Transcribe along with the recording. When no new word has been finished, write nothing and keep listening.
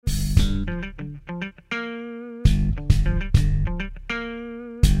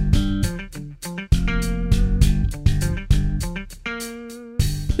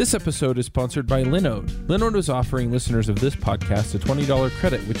This episode is sponsored by Linode. Linode is offering listeners of this podcast a $20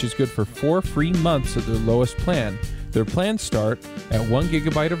 credit, which is good for 4 free months of their lowest plan. Their plans start at 1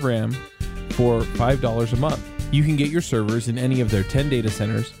 gigabyte of RAM for $5 a month. You can get your servers in any of their 10 data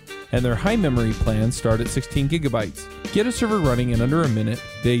centers, and their high memory plans start at 16 gigabytes. Get a server running in under a minute.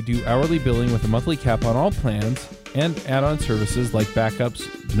 They do hourly billing with a monthly cap on all plans, and add-on services like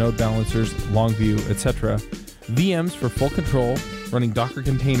backups, node balancers, Longview, etc. VMs for full control, running Docker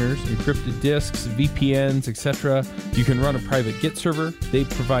containers, encrypted disks, VPNs, etc. You can run a private Git server. They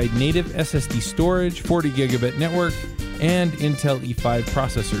provide native SSD storage, 40 gigabit network, and Intel E5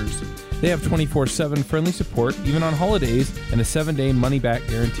 processors. They have 24/7 friendly support, even on holidays, and a 7-day money-back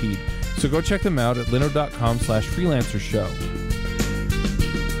guaranteed. So go check them out at linode.com/freelancershow.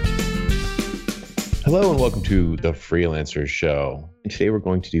 Hello and welcome to the Freelancers Show. Today we're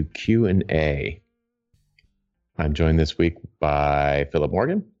going to do Q&A. I'm joined this week by Philip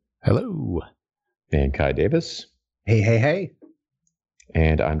Morgan. Hello. And Kai Davis. Hey.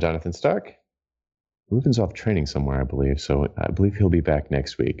 And I'm Jonathan Stark. Ruben's off training somewhere, I believe, so I believe he'll be back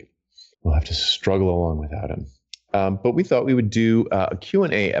next week. We'll have to struggle along without him. But we thought we would do a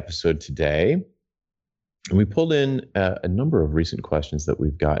Q&A episode today. And we pulled in a number of recent questions that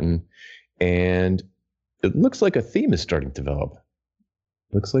we've gotten. And it looks like a theme is starting to develop.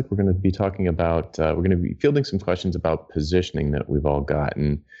 Looks like we're going to be talking about, we're going to be fielding some questions about positioning that we've all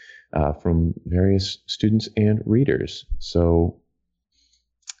gotten from various students and readers. So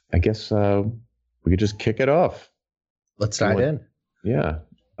I guess we could just kick it off. Let's dive in. Yeah.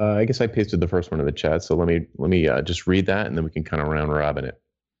 I guess I pasted the first one in the chat. So let me just read that and then we can kind of round robin it.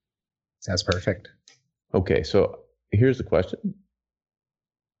 Sounds perfect. Okay. So here's the question.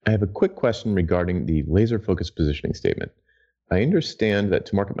 I have a quick question regarding the laser focused positioning statement. I understand that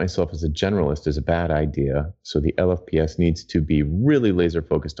to market myself as a generalist is a bad idea, so the LFPS needs to be really laser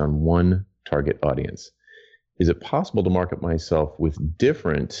focused on one target audience. Is it possible to market myself with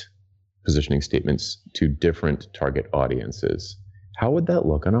different positioning statements to different target audiences? How would that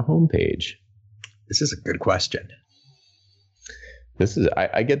look on a homepage? This is a good question.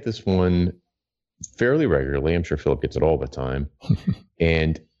 I get this one fairly regularly. I'm sure Philip gets it all the time.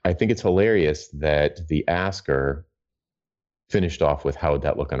 And I think it's hilarious that the asker finished off with how would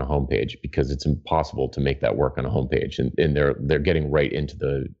that look on a homepage, because it's impossible to make that work on a homepage. And they're getting right into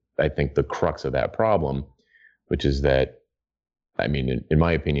the crux of that problem, which is that, I mean, in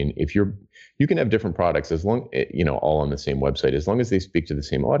my opinion, if you can have different products as long, all on the same website, as long as they speak to the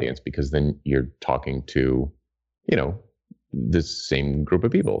same audience, because then you're talking to, the same group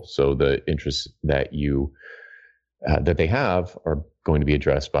of people. So the interests that that they have are going to be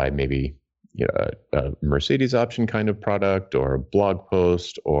addressed by maybe a Mercedes option kind of product, or a blog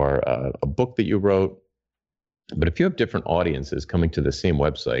post, or a book that you wrote. But if you have different audiences coming to the same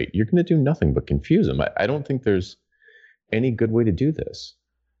website, you're going to do nothing but confuse them. I don't think there's any good way to do this.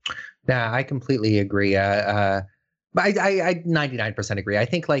 Nah, I completely agree. But I 99% agree. I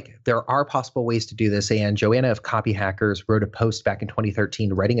think there are possible ways to do this. And Joanna of Copy Hackers wrote a post back in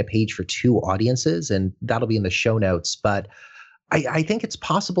 2013, writing a page for 2 audiences, and that'll be in the show notes. But I think it's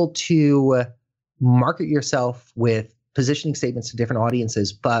possible to market yourself with positioning statements to different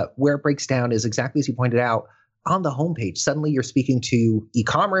audiences, but where it breaks down is exactly as you pointed out. On the homepage, suddenly you're speaking to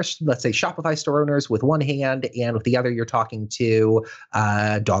e-commerce, let's say Shopify store owners with one hand, and with the other you're talking to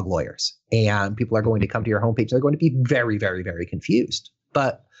dog lawyers. And people are going to come to your homepage. They're going to be very, very, very confused.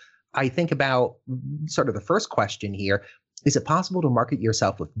 But I think about sort of the first question here. Is it possible to market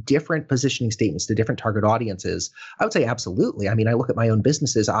yourself with different positioning statements to different target audiences? I would say absolutely. I mean, I look at my own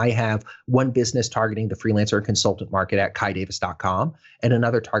businesses. I have one business targeting the freelancer and consultant market at kaidavis.com, and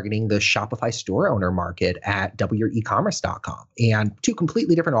another targeting the Shopify store owner market at wecommerce.com. And 2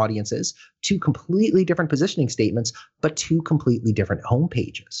 completely different audiences, 2 completely different positioning statements, but 2 completely different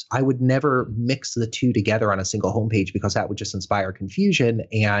homepages. I would never mix the 2 together on a single homepage, because that would just inspire confusion.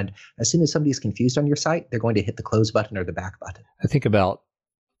 And as soon as somebody's confused on your site, they're going to hit the close button or the back button. I think about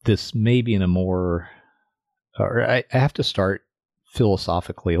this maybe in a more, or I have to start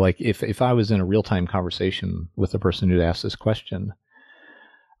philosophically. Like if I was in a real-time conversation with the person who'd asked this question,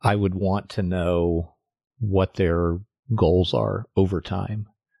 I would want to know what their goals are over time,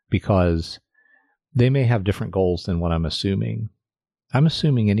 because they may have different goals than what I'm assuming. I'm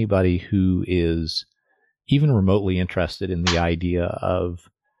assuming anybody who is even remotely interested in the idea of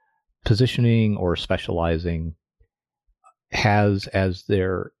positioning or specializing has as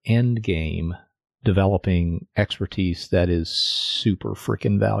their end game developing expertise that is super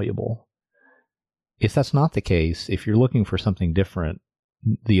freaking valuable. If that's not the case, if you're looking for something different,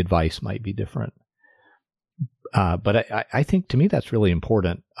 the advice might be different. But I think, to me, that's really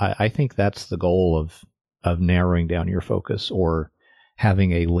important. I think that's the goal of narrowing down your focus, or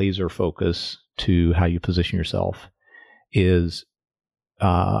having a laser focus to how you position yourself, is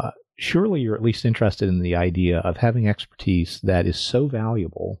surely you're at least interested in the idea of having expertise that is so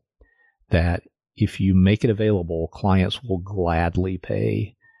valuable that if you make it available, clients will gladly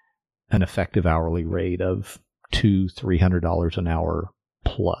pay an effective hourly rate of $200-$300 an hour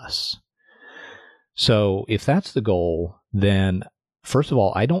plus. So if that's the goal, then first of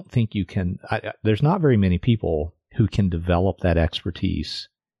all, I don't think you can, there's not very many people who can develop that expertise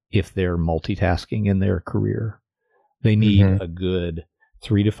if they're multitasking in their career. They need a good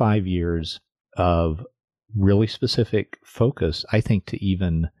 3 to 5 years of really specific focus, I think, to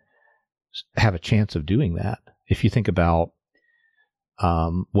even have a chance of doing that. If you think about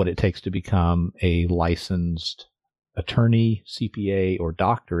what it takes to become a licensed attorney, CPA, or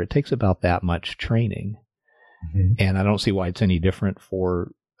doctor, it takes about that much training. And I don't see why it's any different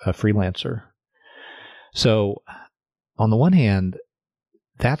for a freelancer. So on the one hand,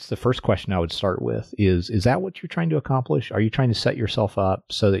 that's the first question I would start with is that what you're trying to accomplish? Are you trying to set yourself up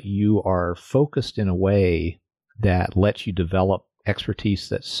so that you are focused in a way that lets you develop expertise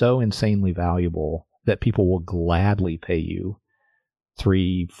that's so insanely valuable that people will gladly pay you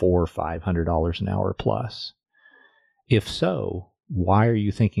 $300, $400, $500 an hour plus? If so, why are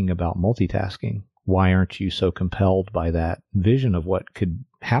you thinking about multitasking? Why aren't you so compelled by that vision of what could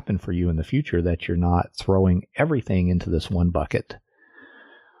happen for you in the future that you're not throwing everything into this one bucket?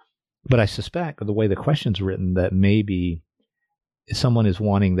 But I suspect, the way the question's written, that maybe someone is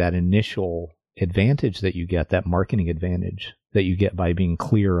wanting that initial advantage that you get, that marketing advantage that you get by being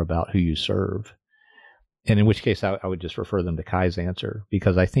clear about who you serve. And in which case, I would just refer them to Kai's answer,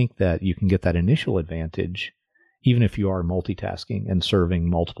 because I think that you can get that initial advantage even if you are multitasking and serving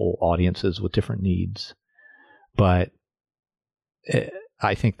multiple audiences with different needs. But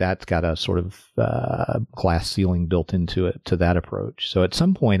I think that's got a sort of glass ceiling built into it, to that approach. So at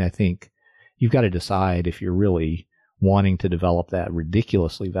some point, I think you've got to decide if you're really wanting to develop that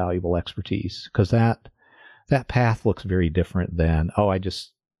ridiculously valuable expertise, because that path looks very different than, I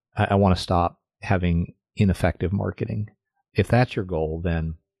want to stop having ineffective marketing. If that's your goal,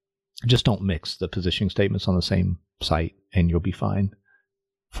 then just don't mix the positioning statements on the same site and you'll be fine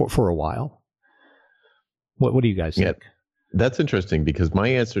for a while. What do you guys think? Yeah, that's interesting, because my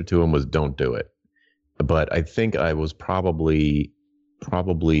answer to him was don't do it. But I think I was probably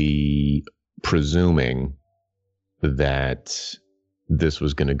presuming that this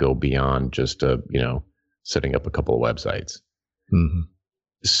was going to go beyond just setting up a couple of websites. Mm-hmm.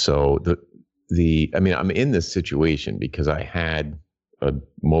 So I'm in this situation because I had a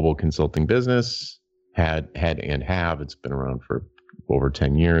mobile consulting business, had and have. It's been around for over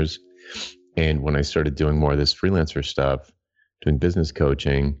 10 years. And when I started doing more of this freelancer stuff, doing business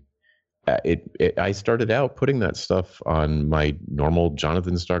coaching, I started out putting that stuff on my normal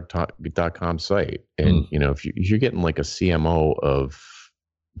jonathonstark.com site. And, if you're getting like a CMO of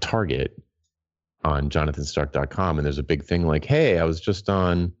Target on jonathonstark.com, and there's a big thing like, hey, I was just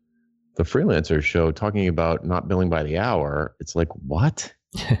on the freelancer show talking about not billing by the hour. It's like, what?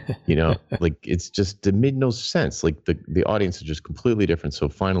 Like, it made no sense. Like the audience is just completely different. So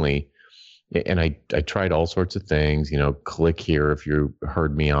finally, and I tried all sorts of things, click here if you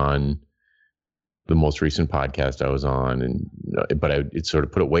heard me on the most recent podcast I was on, but it sort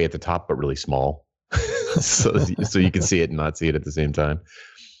of put it way at the top, but really small. so you can see it and not see it at the same time.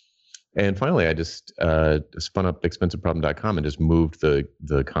 And finally, I just spun up expensiveproblem.com and just moved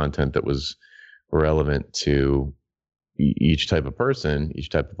the content that was relevant to each type of person, each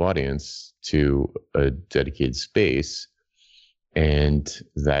type of audience, to a dedicated space. And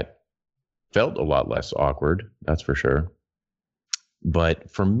that felt a lot less awkward, that's for sure.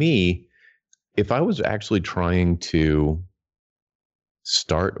 But for me, if I was actually trying to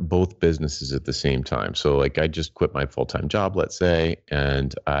start both businesses at the same time. So like I just quit my full-time job, let's say,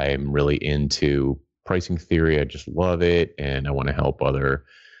 and I'm really into pricing theory. I just love it. And I want to help other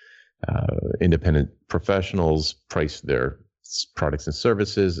independent professionals price their products and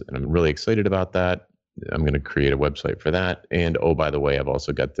services. And I'm really excited about that. I'm going to create a website for that. And oh, by the way, I've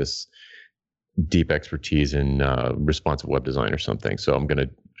also got this deep expertise in responsive web design or something. So I'm going to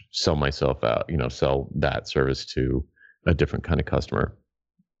sell myself out, sell that service to a different kind of customer.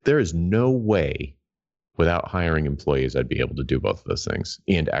 There is no way without hiring employees I'd be able to do both of those things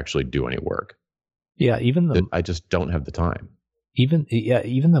and actually do any work. Yeah, I just don't have the time. Even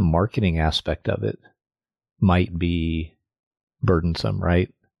the marketing aspect of it might be burdensome,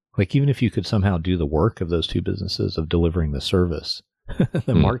 right? Like even if you could somehow do the work of those two businesses of delivering the service,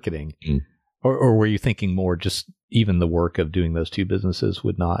 the marketing, Or were you thinking more just even the work of doing those two businesses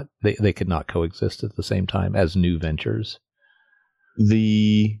would not, they could not coexist at the same time as new ventures?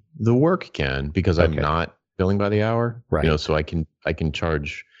 The work can, because I'm not billing by the hour, right? So I can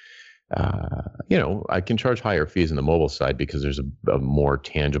charge, I can charge higher fees in the mobile side because there's a more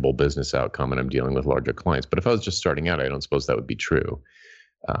tangible business outcome and I'm dealing with larger clients. But if I was just starting out, I don't suppose that would be true.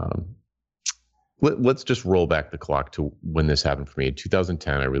 Let's just roll back the clock to when this happened for me. In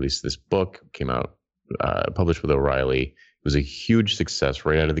 2010, I released this book, came out, published with O'Reilly. It was a huge success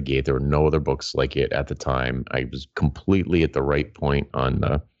right out of the gate. There were no other books like it at the time. I was completely at the right point on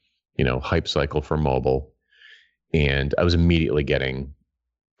the, hype cycle for mobile. And I was immediately getting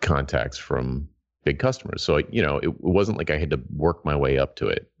contacts from big customers. So, it wasn't like I had to work my way up to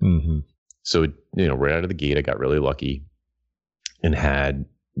it. Mm-hmm. So, right out of the gate, I got really lucky and had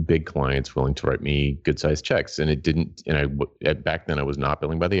big clients willing to write me good sized checks. And it didn't, back then I was not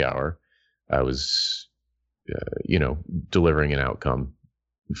billing by the hour. I was, delivering an outcome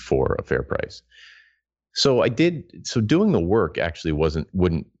for a fair price. So doing the work actually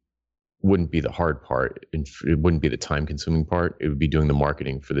wouldn't be the hard part, and it wouldn't be the time consuming part. It would be doing the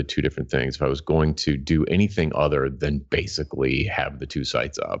marketing for the two different things. If I was going to do anything other than basically have the two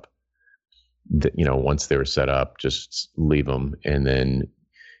sites up, once they were set up, just leave them. And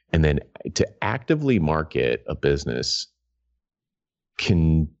then to actively market a business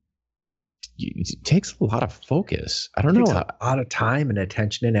it takes a lot of focus. I don't know. It takes a lot of time and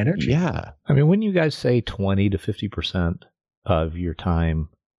attention and energy. Yeah. I mean, when you guys say 20 to 50% of your time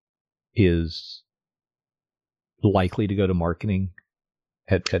is likely to go to marketing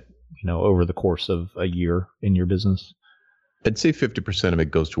at over the course of a year in your business, I'd say 50% of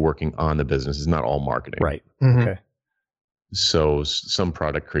it goes to working on the business. It's not all marketing. Right. Mm-hmm. Okay. So some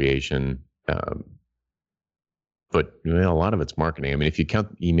product creation, but a lot of it's marketing. I mean, if you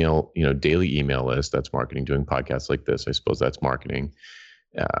count email, daily email list, that's marketing. Doing podcasts like this, I suppose that's marketing.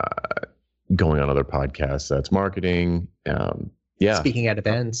 Going on other podcasts, that's marketing. Yeah. Speaking at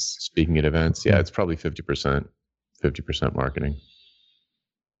events. Yeah, it's probably 50% marketing.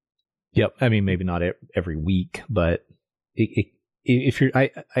 Yep. I mean, maybe not every week, but if you're,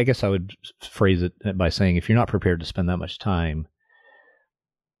 I guess I would phrase it by saying, if you're not prepared to spend that much time,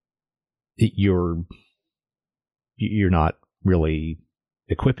 you're not really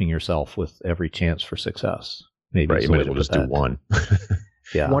equipping yourself with every chance for success. Maybe right. You might as well just do one.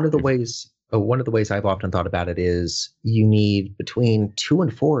 Yeah. One of the ways I've often thought about it is you need between 2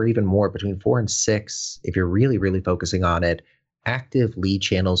 and 4, or even more, between 4 and 6, if you're really, really focusing on it, active lead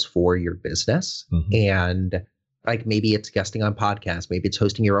channels for your business. Mm-hmm. And like maybe it's guesting on podcasts, maybe it's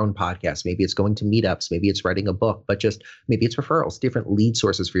hosting your own podcast, maybe it's going to meetups, maybe it's writing a book, but just maybe it's referrals, different lead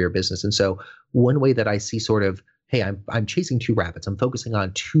sources for your business. And so one way that I see sort of, hey, I'm chasing 2 rabbits. I'm focusing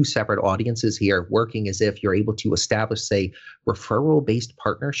on 2 separate audiences here, working as if you're able to establish, say, referral-based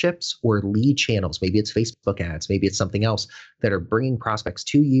partnerships or lead channels. Maybe it's Facebook ads, maybe it's something else that are bringing prospects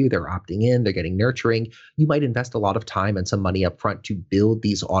to you. They're opting in, they're getting nurturing. You might invest a lot of time and some money up front to build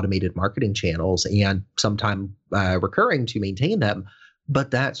these automated marketing channels and sometime recurring to maintain them.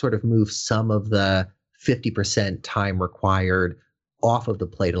 But that sort of moves some of the 50% time required off of the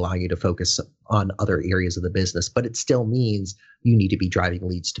plate, allowing you to focus on other areas of the business. But it still means you need to be driving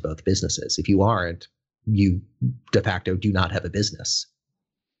leads to both businesses. If you aren't, you de facto do not have a business.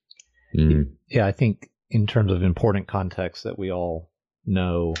 Mm. Yeah, I think in terms of important context that we all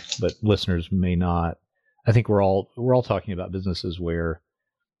know, but listeners may not, I think we're all talking about businesses where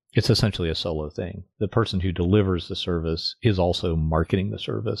it's essentially a solo thing. The person who delivers the service is also marketing the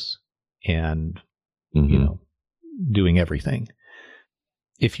service and, doing everything.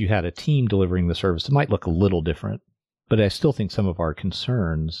 If you had a team delivering the service, it might look a little different, but I still think some of our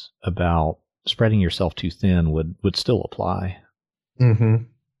concerns about spreading yourself too thin would still apply. Mm-hmm.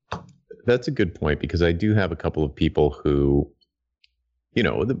 That's a good point, because I do have a couple of people who,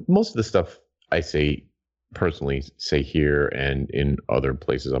 most of the stuff I say personally say here and in other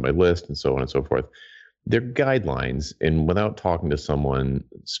places on my list and so on and so forth, they're guidelines. And without talking to someone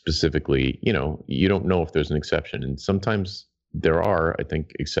specifically, you don't know if there's an exception. And sometimes there are, I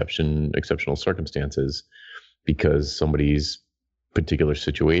think, exceptional circumstances, because somebody's particular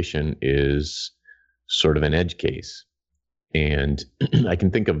situation is sort of an edge case. And I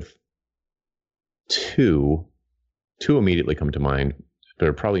can think of two immediately come to mind. There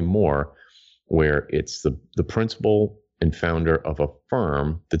are probably more, where it's the principal and founder of a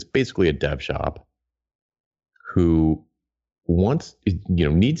firm that's basically a dev shop, who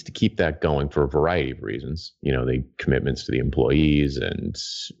needs to keep that going for a variety of reasons. They commitments to the employees and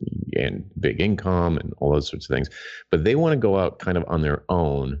big income and all those sorts of things. But they want to go out kind of on their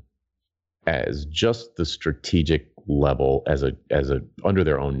own as just the strategic level as a under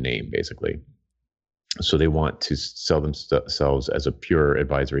their own name, basically. So they want to sell themselves as a pure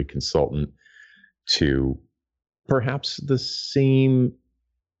advisory consultant to perhaps in the same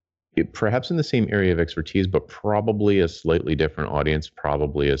area of expertise, but probably a slightly different audience,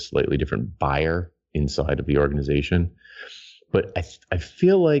 probably a slightly different buyer inside of the organization. But I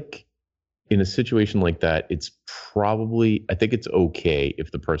feel like in a situation like that, I think it's okay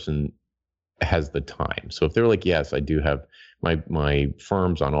if the person has the time. So if they're like, yes, I do have my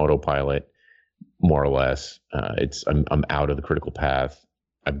firm's on autopilot, more or less. I'm out of the critical path.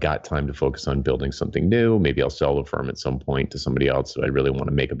 I've got time to focus on building something new. Maybe I'll sell the firm at some point to somebody else. So I really want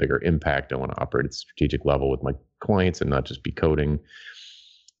to make a bigger impact. I want to operate at a strategic level with my clients and not just be coding.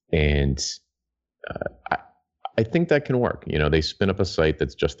 And I think that can work. They spin up a site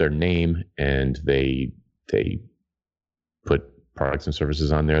that's just their name, and they put products and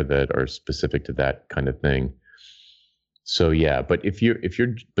services on there that are specific to that kind of thing. So yeah, but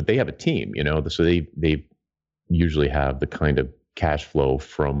but they have a team, so they usually have the kind of cash flow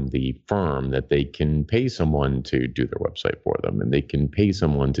from the firm that they can pay someone to do their website for them, and they can pay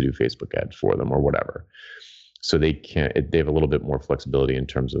someone to do Facebook ads for them or whatever. So they have a little bit more flexibility in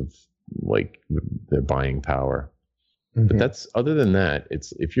terms of like their buying power. Mm-hmm. But that's, other than that,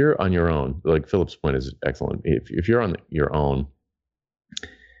 it's, if you're on your own, like Philip's point is excellent. If you're on your own,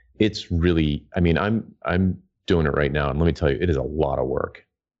 it's really, I'm doing it right now, and let me tell you, it is a lot of work.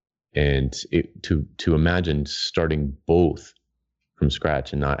 And to imagine starting both from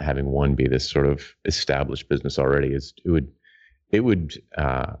scratch and not having one be this sort of established business already it would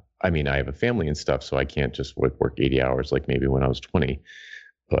I have a family and stuff, so I can't just work 80 hours like maybe when I was 20,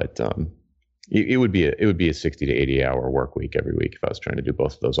 but it would be a 60 to 80 hour work week every week if I was trying to do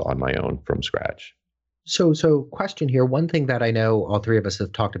both of those on my own from scratch. So question here. One thing that I know all three of us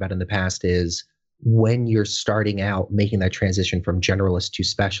have talked about in the past is when you're starting out, making that transition from generalist to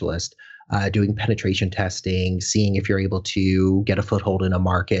specialist, doing penetration testing, seeing if you're able to get a foothold in a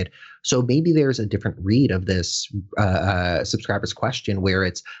market. So maybe there's a different read of this subscriber's question where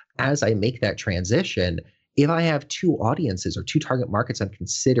it's, as I make that transition, if I have two audiences or two target markets I'm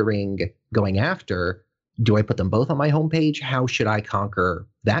considering going after, do I put them both on my homepage? How should I conquer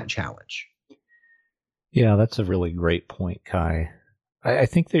that challenge? Yeah, that's a really great point, Kai. I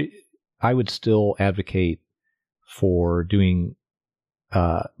think that I would still advocate for doing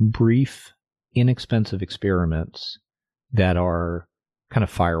brief, inexpensive experiments that are kind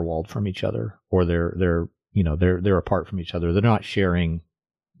of firewalled from each other, or they're apart from each other. They're not sharing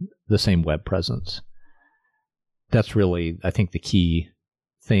the same web presence. That's really, I think, the key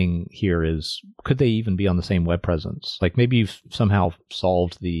thing here is, could they even be on the same web presence? Like maybe you've somehow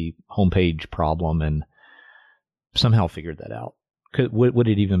solved the homepage problem and somehow figured that out. Would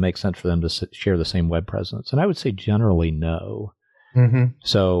it even make sense for them to share the same web presence? And I would say generally no. Mm-hmm.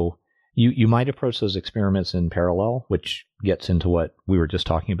 So you might approach those experiments in parallel, which gets into what we were just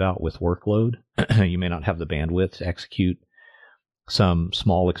talking about with workload. You may not have the bandwidth to execute some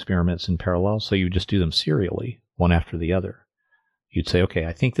small experiments in parallel, so you just do them serially, one after the other. You'd say, okay,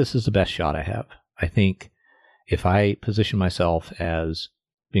 I think this is the best shot I have. I think if I position myself as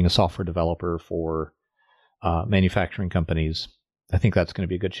being a software developer for manufacturing companies, I think that's going to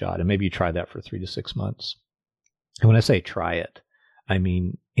be a good shot. And maybe you try that for 3 to 6 months. And when I say try it, I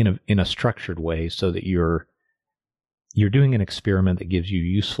mean in a structured way, so that you're doing an experiment that gives you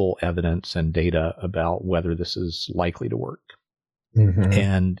useful evidence and data about whether this is likely to work. Mm-hmm.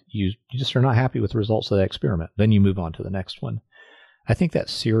 And you just are not happy with the results of that experiment. Then you move on to the next one. I think that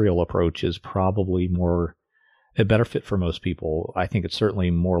serial approach is probably a better fit for most people. I think it's certainly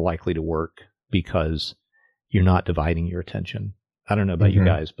more likely to work because you're not dividing your attention. I don't know about you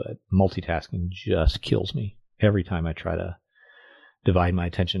guys, but multitasking just kills me. Every time I try to divide my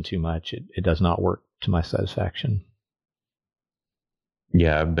attention too much, it does not work to my satisfaction.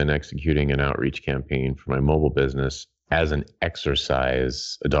 Yeah, I've been executing an outreach campaign for my mobile business as an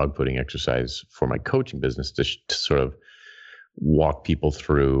exercise, a dogfooding exercise for my coaching business to sort of walk people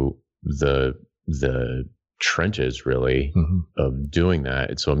through the trenches, really, of doing that.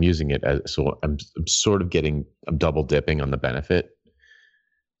 And so I'm using it as, so I'm sort of I'm double dipping on the benefit.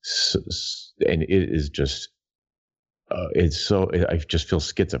 So, and it is just, I just feel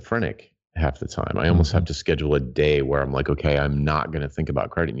schizophrenic half the time. I almost have to schedule a day where I'm like, okay, I'm not going to think about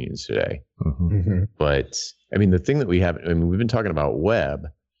credit unions today. But I mean, the thing that we've been talking about web,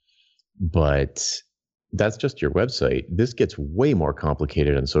 but that's just your website. This gets way more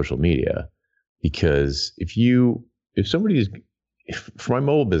complicated on social media, because for my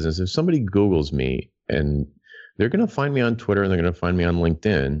mobile business, if somebody Googles me, and they're going to find me on Twitter and they're going to find me on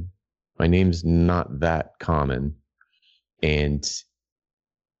LinkedIn, My name's not that common, and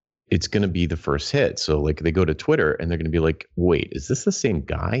it's going to be the first hit. So like they go to Twitter and they're going to be like, wait, is this the same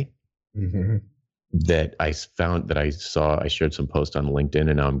guy that I found, that I saw? I shared some post on LinkedIn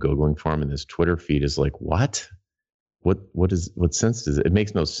and now I'm Googling for him, and this Twitter feed is like, what sense does it? It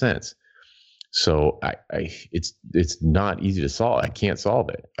makes no sense. So it's not easy to solve. I can't solve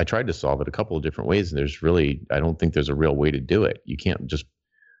it. I tried to solve it a couple of different ways, and I don't think there's a real way to do it. You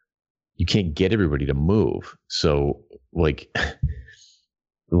can't get everybody to move. So like how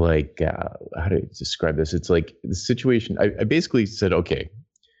do I describe this? It's like the situation. I basically said, okay,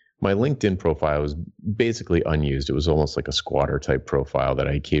 my LinkedIn profile was basically unused. It was almost like a squatter type profile that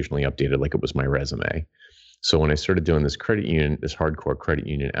I occasionally updated like it was my resume. So when I started doing this hardcore credit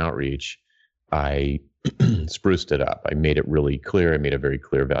union outreach, I spruced it up. I made it really clear. I made a very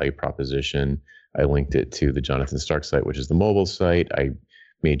clear value proposition. I linked it to the Jonathan Stark site, which is the mobile site. I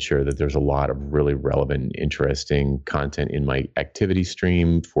made sure that there's a lot of really relevant, interesting content in my activity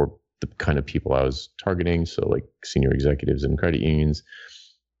stream for the kind of people I was targeting. So like senior executives in credit unions.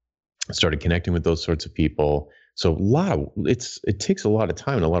 I started connecting with those sorts of people. So it takes a lot of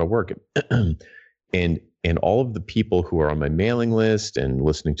time and a lot of work. And all of the people who are on my mailing list and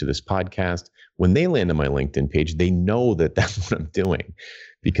listening to this podcast, when they land on my LinkedIn page, they know that that's what I'm doing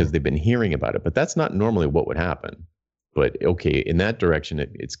because they've been hearing about it. But that's not normally what would happen. But okay, in that direction,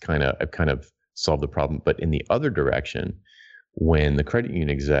 I've kind of solved the problem. But in the other direction, when the credit union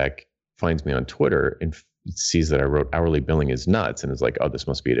exec finds me on Twitter and sees that I wrote hourly billing is nuts and is like, oh, this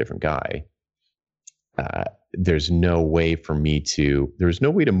must be a different guy. There's no way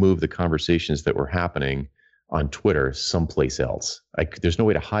to move the conversations that were happening on Twitter someplace else. There's no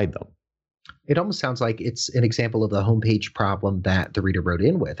way to hide them. It almost sounds like it's an example of the homepage problem that the reader wrote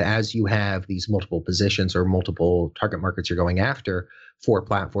in with. As you have these multiple positions or multiple target markets you're going after for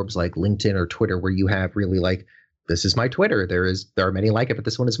platforms like LinkedIn or Twitter, where you have really like, this is my Twitter. There are many like it, but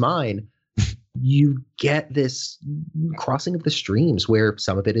this one is mine. You get this crossing of the streams where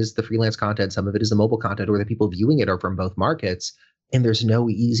some of it is the freelance content, some of it is the mobile content, or the people viewing it are from both markets. And there's no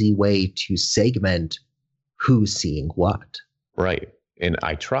easy way to segment who's seeing what. Right. And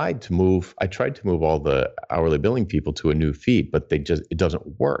I tried to move all the hourly billing people to a new feed, but it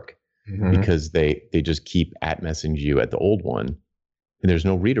doesn't work because they just keep @messaging you at the old one, and there's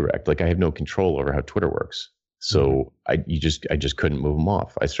no redirect. Like I have no control over how Twitter works. So I just couldn't move them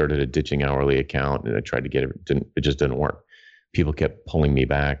off. I started a ditching hourly account and I tried to get it. It just didn't work. People kept pulling me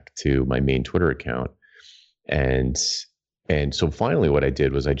back to my main Twitter account. And so finally what I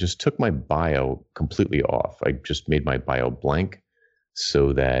did was I just took my bio completely off. I just made my bio blank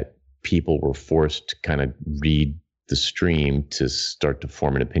so that people were forced to kind of read the stream to start to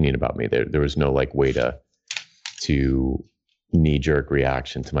form an opinion about me. There was no like way to knee-jerk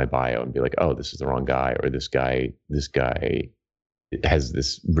reaction to my bio and be like, oh, this is the wrong guy, or this guy has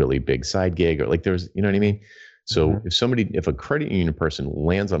this really big side gig, or like there's, you know what I mean? So if a credit union person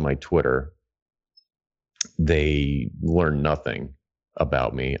lands on my Twitter, they learn nothing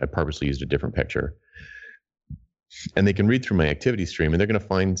about me. I purposely used a different picture. And they can read through my activity stream and they're going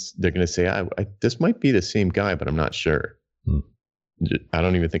to say, this might be the same guy, but I'm not sure. I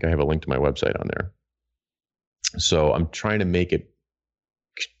don't even think I have a link to my website on there. So I'm trying to make it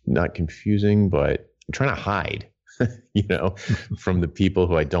not confusing, but I'm trying to hide, from the people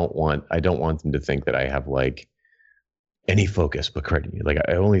who I don't want them to think that I have like any focus but credit union. Like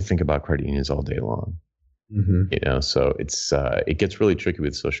I only think about credit unions all day long. So it's it gets really tricky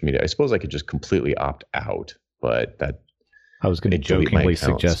with social media. I suppose I could just completely opt out, but that I was going to jokingly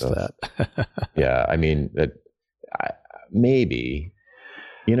suggest that. Yeah, I mean maybe.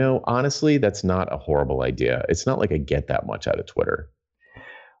 Honestly, that's not a horrible idea. It's not like I get that much out of Twitter.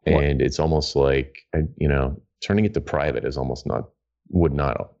 And it's almost like, turning it to private would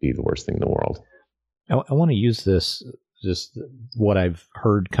not be the worst thing in the world. I want to use this, just what I've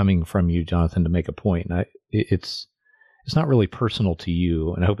heard coming from you, Jonathan, to make a point. And it's not really personal to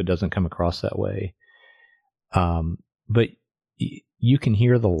you, and I hope it doesn't come across that way. But you can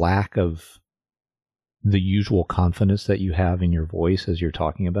hear the lack of the usual confidence that you have in your voice as you're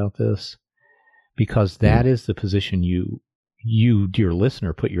talking about this, because that is the position you, dear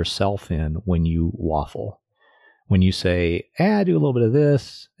listener, put yourself in when you waffle. When you say, I do a little bit of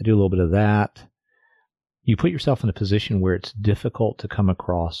this, I do a little bit of that, you put yourself in a position where it's difficult to come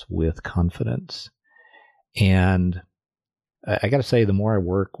across with confidence. And I got to say, the more I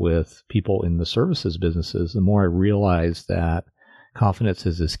work with people in the services businesses, the more I realize that confidence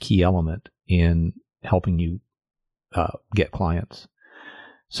is this key element in helping you get clients.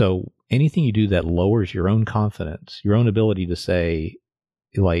 So anything you do that lowers your own confidence, your own ability to say,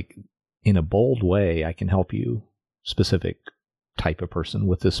 like, in a bold way, I can help you, specific type of person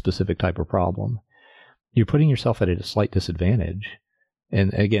with this specific type of problem, you're putting yourself at a slight disadvantage.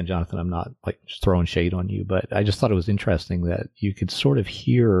 And again, Jonathan, I'm not like just throwing shade on you, but I just thought it was interesting that you could sort of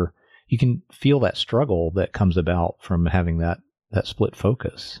hear, you can feel that struggle that comes about from having that split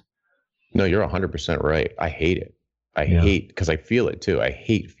focus. No, you're 100% right. I hate it. I hate, because I feel it too. I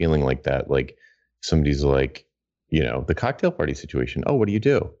hate feeling like that. Like somebody's like, the cocktail party situation. Oh, what do you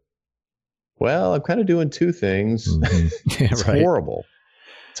do? Well, I'm kind of doing two things. Mm-hmm. Yeah, It's right. horrible.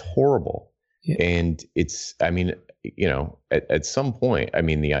 It's horrible. Yeah. And it's, at some point,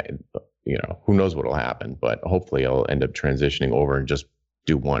 who knows what will happen, but hopefully I'll end up transitioning over and just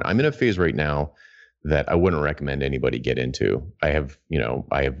do one. I'm in a phase right now that I wouldn't recommend anybody get into. I have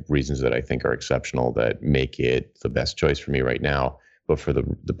reasons that I think are exceptional that make it the best choice for me right now. But for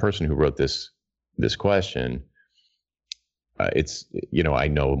the person who wrote this question, it's, I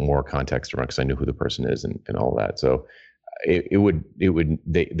know more context around because I knew who the person is and all that. So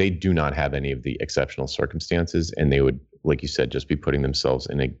they do not have any of the exceptional circumstances, and they would, like you said, just be putting themselves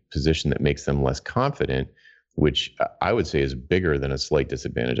in a position that makes them less confident, which I would say is bigger than a slight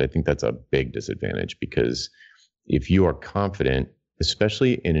disadvantage. I think that's a big disadvantage, because if you are confident,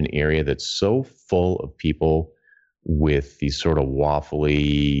 especially in an area that's so full of people with these sort of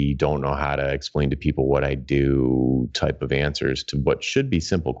waffly, don't know how to explain to people what I do type of answers to what should be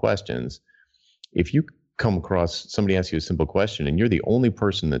simple questions, if you come across somebody asks you a simple question and you're the only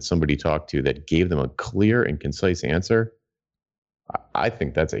person that somebody talked to that gave them a clear and concise answer, I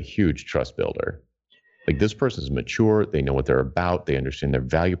think that's a huge trust builder. Like, this person is mature. They know what they're about. They understand their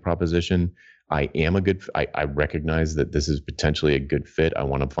value proposition. I recognize that this is potentially a good fit. I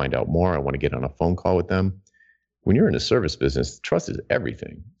want to find out more. I want to get on a phone call with them. When you're in a service business, trust is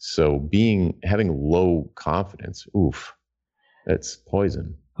everything. So having low confidence, that's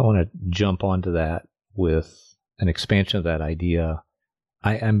poison. I want to jump onto that with an expansion of that idea.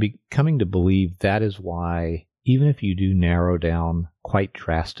 I am becoming to believe that is why, even if you do narrow down quite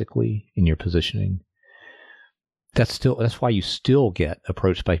drastically in your positioning, that's why you still get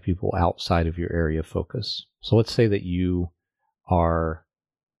approached by people outside of your area of focus. So let's say that you are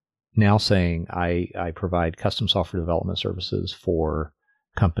now saying, I provide custom software development services for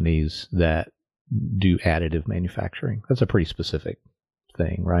companies that do additive manufacturing. That's a pretty specific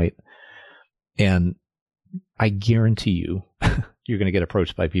thing, right? And I guarantee you, you're going to get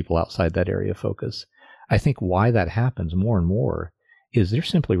approached by people outside that area of focus. I think why that happens more and more is they're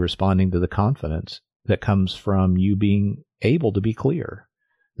simply responding to the confidence that comes from you being able to be clear.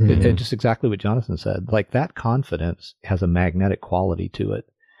 Mm-hmm. It's just exactly what Jonathan said. Like, that confidence has a magnetic quality to it.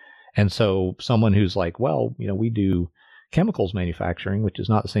 And so someone who's like, well, we do chemicals manufacturing, which is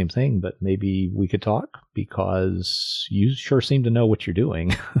not the same thing, but maybe we could talk because you sure seem to know what you're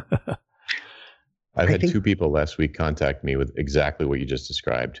doing. I've had two people last week contact me with exactly what you just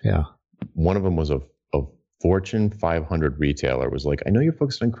described. Yeah. One of them was a Fortune 500 retailer, was like, I know you're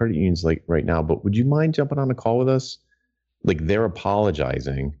focused on credit unions like right now, but would you mind jumping on a call with us? Like, they're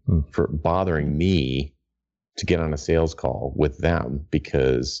apologizing for bothering me to get on a sales call with them,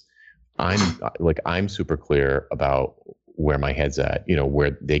 because I'm super clear about where my head's at,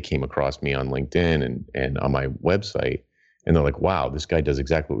 where they came across me on LinkedIn and on my website. And they're like, wow, this guy does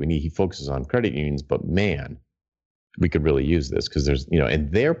exactly what we need. He focuses on credit unions, but man, we could really use this, because there's,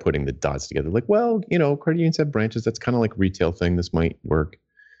 and they're putting the dots together. Like, well, credit unions have branches. That's kind of like a retail thing. This might work.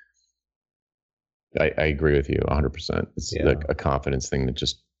 I agree with you 100%. It's like a confidence thing that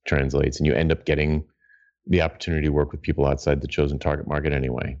just translates, and you end up getting the opportunity to work with people outside the chosen target market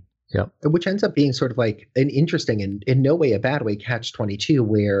anyway. Yep. Which ends up being sort of like an interesting and in no way a bad way catch-22,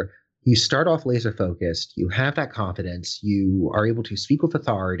 where you start off laser focused, you have that confidence, you are able to speak with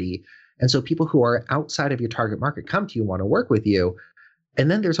authority. And so people who are outside of your target market come to you and want to work with you. And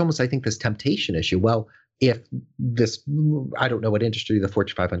then there's almost, I think, this temptation issue. Well, if this, I don't know what industry the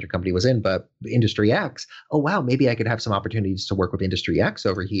Fortune 500 company was in, but industry X, oh, wow, maybe I could have some opportunities to work with industry X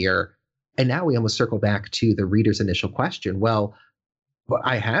over here. And now we almost circle back to the reader's initial question. Well,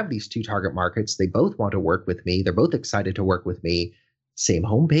 I have these two target markets. They both want to work with me. They're both excited to work with me. Same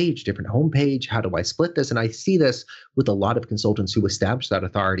homepage, different homepage. How do I split this? And I see this with a lot of consultants who establish that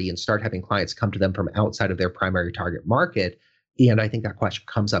authority and start having clients come to them from outside of their primary target market. And I think that question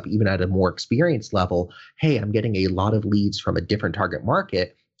comes up even at a more experienced level. Hey, I'm getting a lot of leads from a different target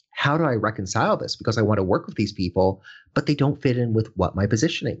market. How do I reconcile this? Because I want to work with these people, but they don't fit in with what my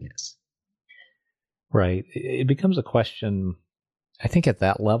positioning is. Right. It becomes a question, I think, at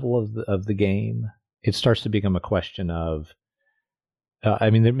that level of the game. It starts to become a question of,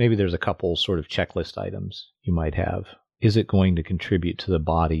 maybe there's a couple sort of checklist items you might have. is it going to contribute to the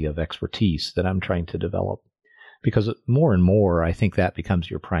body of expertise that I'm trying to develop? Because more and more, I think that becomes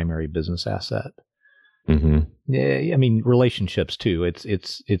your primary business asset. Mm-hmm. Yeah, I mean, relationships too.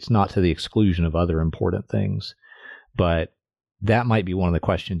 It's not to the exclusion of other important things, but that might be one of the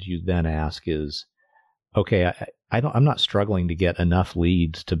questions you then ask is, okay, I'm not struggling to get enough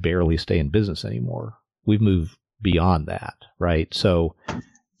leads to barely stay in business anymore. We've moved beyond that, right? So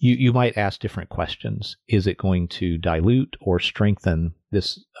you might ask different questions. Is it going to dilute or strengthen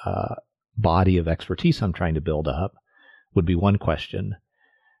this body of expertise I'm trying to build up? Would be one question.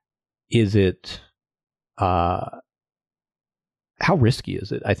 Is it how risky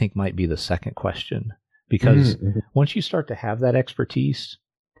is it? I think might be the second question, because once you start to have that expertise,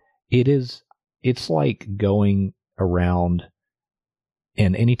 it's like going around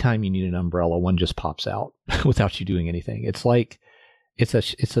and anytime you need an umbrella, one just pops out without you doing anything. It's like it's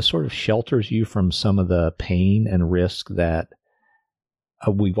a sort of shelters you from some of the pain and risk that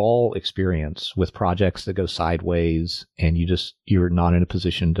we've all experienced with projects that go sideways, and you're not in a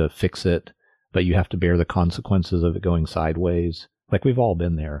position to fix it, but you have to bear the consequences of it going sideways. Like, we've all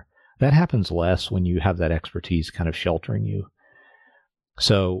been there. That happens less when you have that expertise kind of sheltering you.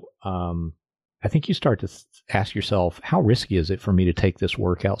 So I think you start to ask yourself, how risky is it for me to take this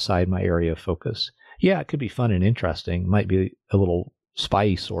work outside my area of focus? Yeah, it could be fun and interesting. Might be a little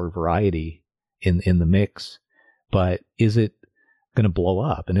spice or variety in the mix, but is it going to blow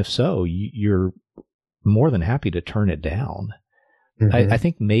up? And if so, you're more than happy to turn it down. I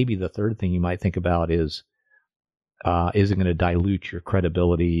think maybe the third thing you might think about is it going to dilute your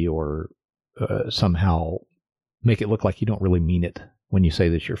credibility or somehow make it look like you don't really mean it when you say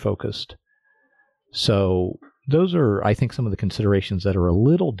that you're focused? So those are, I think, some of the considerations that are a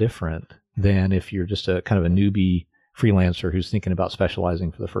little different than if you're just a kind of a newbie freelancer who's thinking about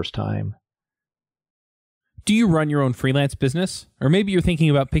specializing for the first time. Do you run your own freelance business? Or maybe you're thinking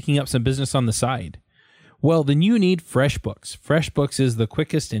about picking up some business on the side? Well, then you need FreshBooks. FreshBooks is the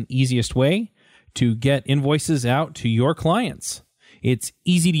quickest and easiest way to get invoices out to your clients. It's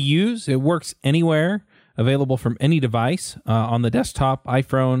easy to use. It works anywhere, available from any device, on the desktop,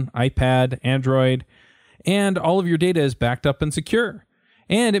 iPhone, iPad, Android, and all of your data is backed up and secure.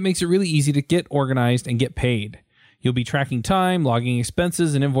 And it makes it really easy to get organized and get paid. You'll be tracking time, logging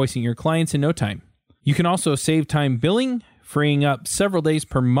expenses, and invoicing your clients in no time. You can also save time billing, freeing up several days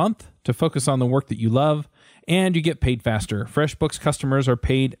per month to focus on the work that you love, and you get paid faster. FreshBooks customers are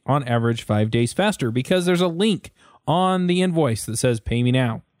paid on average 5 days faster because there's a link on the invoice that says "Pay me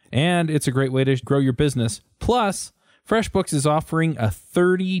now." And it's a great way to grow your business. Plus, FreshBooks is offering a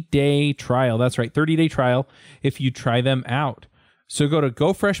 30-day trial. That's right, 30-day trial if you try them out. So go to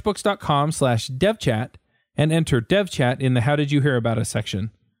gofreshbooks.com/devchat and enter devchat in the "How did you hear about us" section.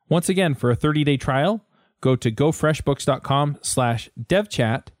 Once again, for a 30-day trial, go to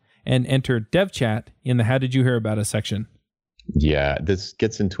gofreshbooks.com/devchat and enter devchat in the "How did you hear about us" section. Yeah, this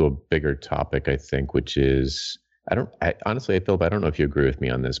gets into a bigger topic, I think, which is, honestly, Philip, I don't know if you agree with me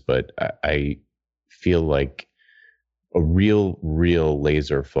on this, but I feel like a real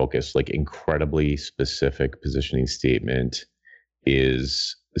laser focus, like incredibly specific positioning statement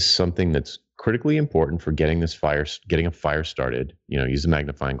is something that's critically important for getting a fire started. Use a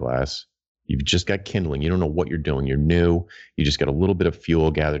magnifying glass. You've just got kindling. You don't know what you're doing. You're new. You just got a little bit of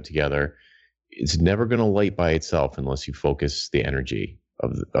fuel gathered together. It's never going to light by itself unless you focus the energy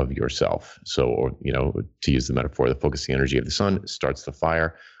of yourself. So, or, to use the metaphor, the focusing energy of the sun starts the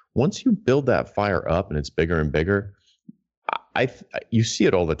fire. Once you build that fire up and it's bigger and bigger, you see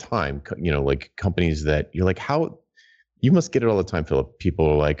it all the time. Like companies that you're like, how. You must get it all the time, Philip. People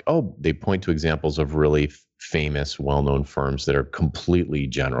are like, oh, they point to examples of really famous, well-known firms that are completely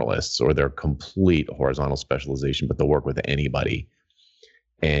generalists or they're complete horizontal specialization, but they'll work with anybody.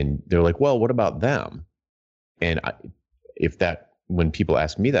 And they're like, well, what about them? And when people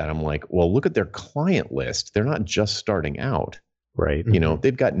ask me that, I'm like, well, look at their client list. They're not just starting out. Right.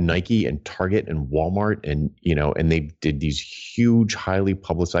 They've got Nike and Target and Walmart and they did these huge, highly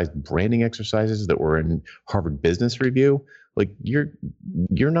publicized branding exercises that were in Harvard Business Review. Like you're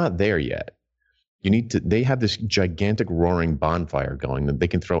not there yet. They have this gigantic roaring bonfire going that they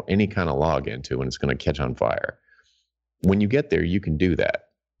can throw any kind of log into and it's going to catch on fire. When you get there, you can do that.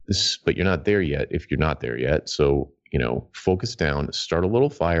 But you're not there yet if you're not there yet. So, focus down, start a little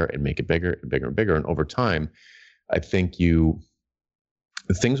fire and make it bigger and bigger and bigger. And over time, I think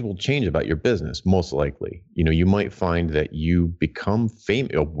things will change about your business, most likely. You might find that you become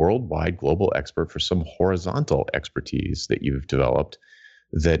a worldwide global expert for some horizontal expertise that you've developed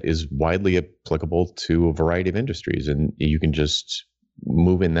that is widely applicable to a variety of industries. And you can just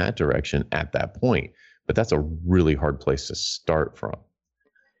move in that direction at that point. but that's a really hard place to start from.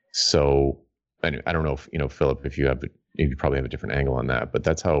 So anyway, I don't know if, Philip, if you probably have a different angle on that, but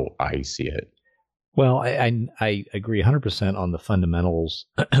that's how I see it. Well, I agree 100% on the fundamentals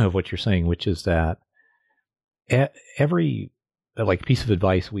of what you're saying, which is that every piece of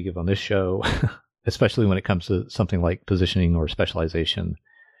advice we give on this show, especially when it comes to something like positioning or specialization,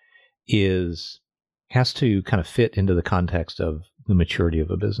 has to kind of fit into the context of the maturity of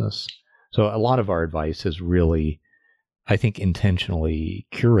a business. So a lot of our advice is really, I think, intentionally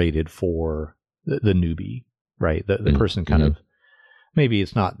curated for the newbie, right? The person kind of, maybe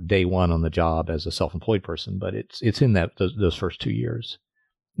it's not day one on the job as a self-employed person, but it's in those first 2 years.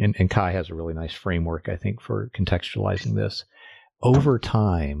 And Kai has a really nice framework, I think, for contextualizing this. Over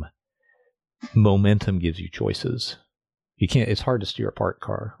time, momentum gives you choices. It's hard to steer a parked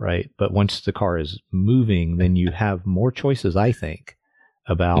car, right? But once the car is moving, then you have more choices, I think,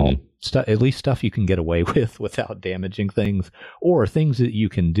 about at least stuff you can get away with without damaging things, or things that you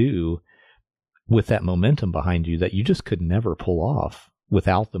can do with that momentum behind you that you just could never pull off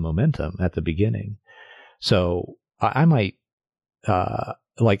without the momentum at the beginning. So I might, the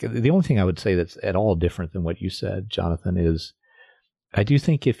only thing I would say that's at all different than what you said, Jonathan, is I do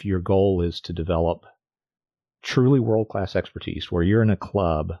think if your goal is to develop truly world-class expertise, where you're in a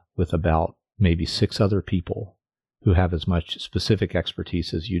club with about maybe 6 other people who have as much specific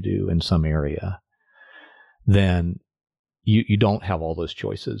expertise as you do in some area, then you don't have all those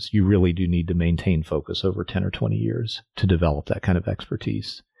choices. You really do need to maintain focus over 10 or 20 years to develop that kind of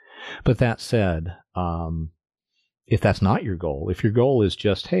expertise. But that said, if that's not your goal, if your goal is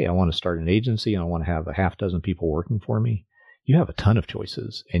just, hey, I want to start an agency and I want to have a half dozen people working for me, you have a ton of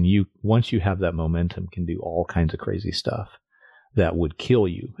choices. And once you have that momentum, can do all kinds of crazy stuff that would kill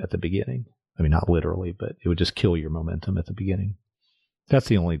you at the beginning. I mean, not literally, but it would just kill your momentum at the beginning. That's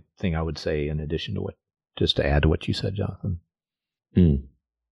the only thing I would say in addition to just to add to what you said, Jonathan.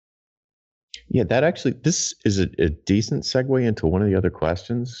 Yeah, this is a decent segue into one of the other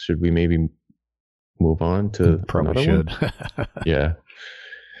questions. Should we maybe move on to probably should. Yeah.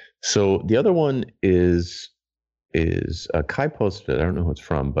 So the other one is Kai posted. I don't know who it's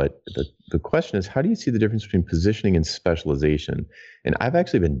from, but the question is, how do you see the difference between positioning and specialization? And I've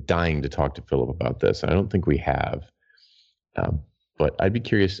actually been dying to talk to Philip about this. I don't think we have, but I'd be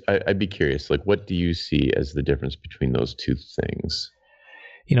curious. Like, what do you see as the difference between those two things?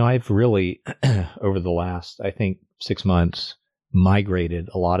 I've really, over the last, I think, 6 months, migrated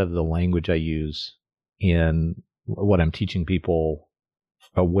a lot of the language I use in what I'm teaching people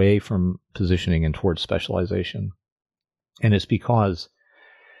away from positioning and towards specialization. And it's because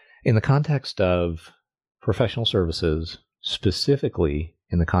in the context of professional services, specifically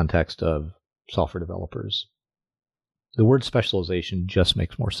in the context of software developers, the word specialization just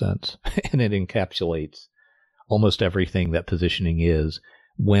makes more sense. And it encapsulates almost everything that positioning is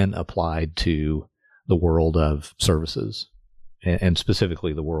when applied to the world of services, and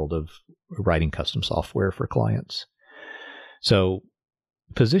specifically the world of writing custom software for clients. So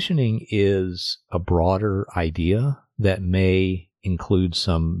positioning is a broader idea that may include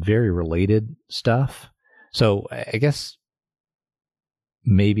some very related stuff. So I guess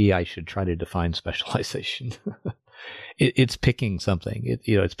maybe I should try to define specialization. It's picking something.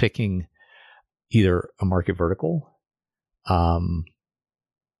 It's picking either a market vertical.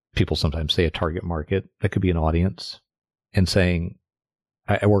 People sometimes say a target market. That could be an audience, and saying,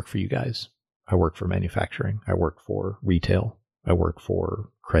 I work for you guys. I work for manufacturing. I work for retail. I work for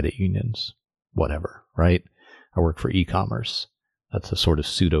credit unions, whatever, right? I work for e-commerce. That's a sort of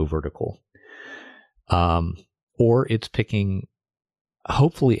pseudo vertical. Or it's picking,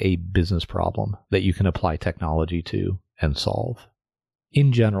 hopefully, a business problem that you can apply technology to and solve.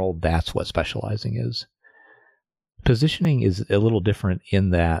 In general, that's what specializing is. Positioning is a little different in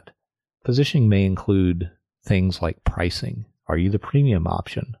that positioning may include things like pricing. Are you the premium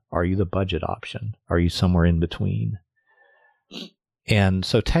option? Are you the budget option? Are you somewhere in between? And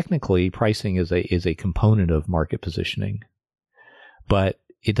so technically, pricing is a component of market positioning, but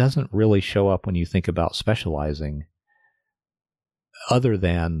it doesn't really show up when you think about specializing, other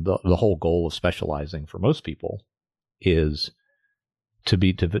than the whole goal of specializing for most people is to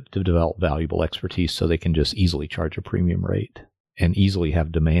develop valuable expertise so they can just easily charge a premium rate and easily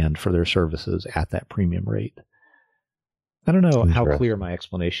have demand for their services at that premium rate. I don't know how clear my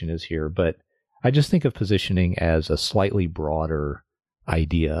explanation is here, but I just think of positioning as a slightly broader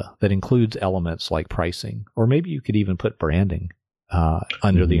idea that includes elements like pricing, or maybe you could even put branding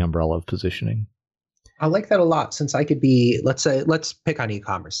under the umbrella of positioning. I like that a lot, since I could be, let's pick on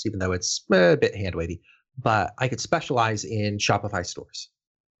e-commerce, even though it's a bit hand-wavy, but I could specialize in Shopify stores.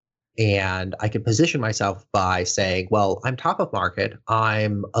 And I can position myself by saying, well, I'm top of market.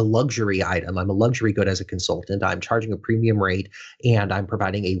 I'm a luxury item. I'm a luxury good as a consultant. I'm charging a premium rate and I'm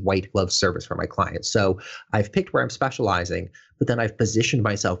providing a white glove service for my clients. So I've picked where I'm specializing, but then I've positioned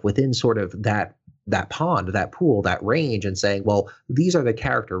myself within sort of that pond, that pool, that range, and saying, well, these are the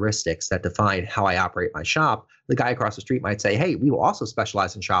characteristics that define how I operate my shop. The guy across the street might say, hey, we will also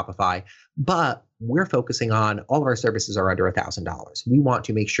specialize in Shopify, but we're focusing on all of our services are under $1,000. We want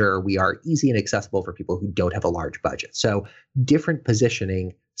to make sure we are easy and accessible for people who don't have a large budget. So different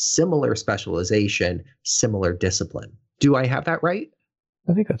positioning, similar specialization, similar discipline. Do I have that right?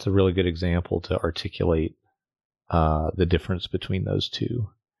 I think that's a really good example to articulate the difference between those two.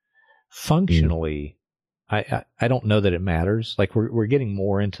 Functionally, I don't know that it matters. Like we're getting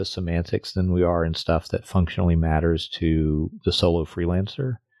more into semantics than we are in stuff that functionally matters to the solo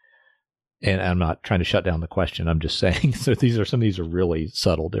freelancer. And I'm not trying to shut down the question. I'm just saying, so some of these are really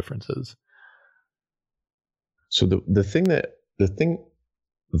subtle differences. So the thing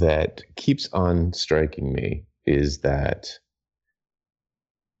that keeps on striking me is that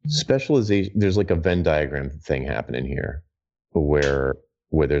specialization, there's like a Venn diagram thing happening here where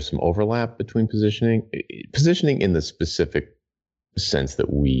there's some overlap between positioning in the specific sense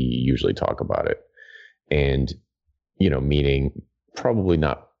that we usually talk about it. And, meaning probably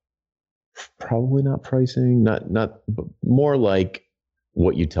not pricing, not but more like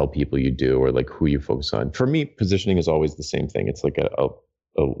what you tell people you do or like who you focus on. For me, positioning is always the same thing. It's like a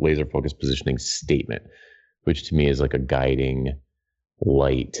laser focused positioning statement, which to me is like a guiding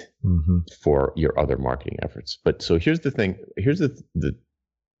light for your other marketing efforts. But so here's the thing. Here's the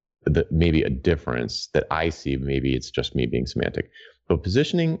maybe a difference that I see. Maybe it's just me being semantic, but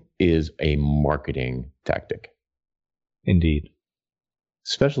positioning is a marketing tactic. Indeed.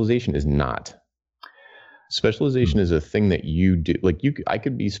 Specialization is not. Specialization is a thing that you do. Like I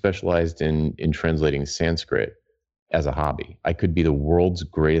could be specialized in translating Sanskrit as a hobby. I could be the world's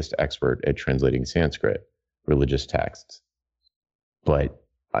greatest expert at translating Sanskrit, religious texts. But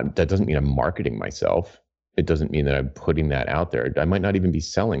that doesn't mean I'm marketing myself. It doesn't mean that I'm putting that out there. I might not even be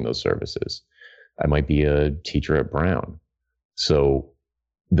selling those services. I might be a teacher at Brown. So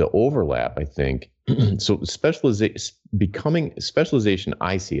the overlap, I think, so becoming specialization,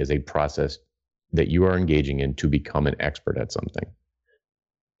 I see as a process that you are engaging in to become an expert at something.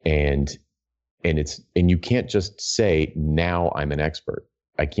 And you can't just say, now I'm an expert.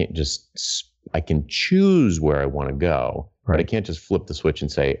 I can choose where I want to go, right. But I can't just flip the switch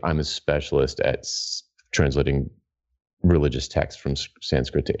and say, I'm a specialist at translating religious text from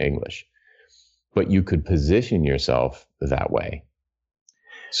Sanskrit to English. But you could position yourself that way.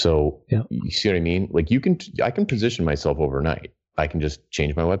 So You see what I mean? Like I can position myself overnight. I can just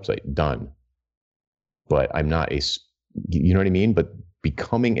change my website, done. But I'm not you know what I mean? But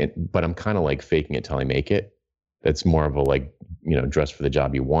becoming it, but I'm kind of like faking it till I make it. That's more of a dress for the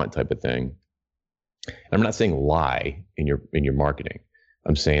job you want type of thing. And I'm not saying lie in your marketing.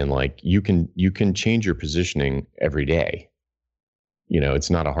 I'm saying like you can change your positioning every day. It's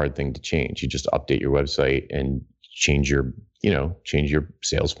not a hard thing to change. You just update your website and change your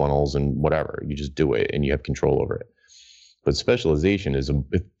sales funnels and whatever. You just do it and you have control over it. But specialization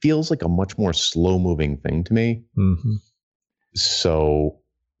it feels like a much more slow moving thing to me. Mm-hmm. So,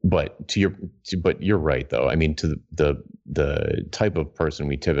 but you're right though. I mean, to the type of person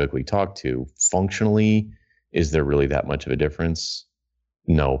we typically talk to, functionally, is there really that much of a difference?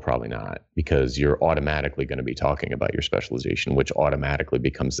 No, probably not, because you're automatically going to be talking about your specialization, which automatically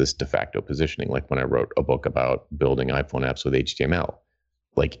becomes this de facto positioning. Like when I wrote a book about building iPhone apps with HTML,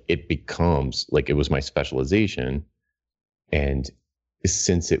 like it becomes like it was my specialization. And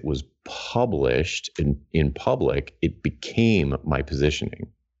since it was published in public, it became my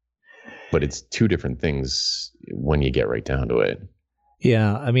positioning. But it's two different things when you get right down to it.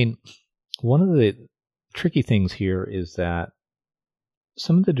 Yeah. I mean, one of the tricky things here is that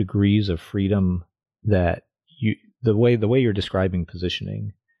some of the degrees of freedom that the way you're describing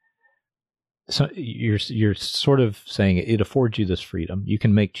positioning, so you're sort of saying it affords you this freedom. You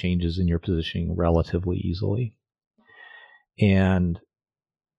can make changes in your positioning relatively easily. And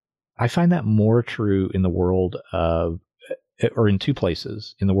I find that more true in the world of, or in two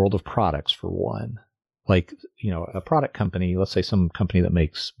places, in the world of products, for one. Like, a product company, let's say some company that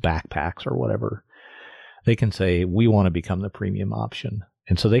makes backpacks or whatever, they can say, we want to become the premium option.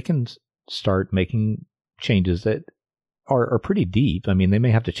 And so they can start making changes that are pretty deep. I mean, they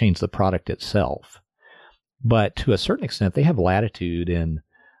may have to change the product itself, but to a certain extent, they have latitude in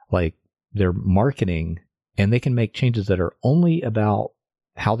like their marketing, and they can make changes that are only about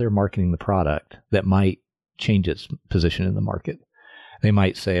how they're marketing the product that might change its position in the market. They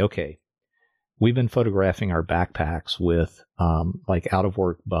might say, okay, we've been photographing our backpacks with like out of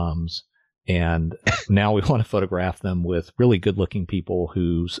work bums, and now we want to photograph them with really good looking people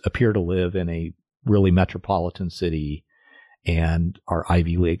who appear to live in a really metropolitan city and are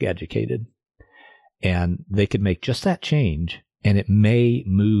Ivy League educated. And they could make just that change, and it may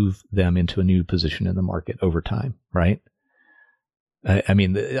move them into a new position in the market over time, right? I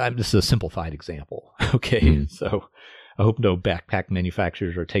mean, this is a simplified example. Okay. So I hope no backpack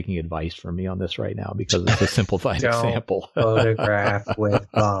manufacturers are taking advice from me on this right now, because it's a simplified example. Photograph with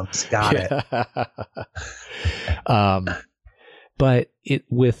bumps. Got it. But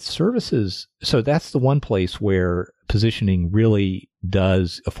with services, so that's the one place where positioning really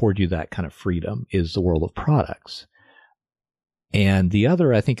does afford you that kind of freedom, is the world of products. And the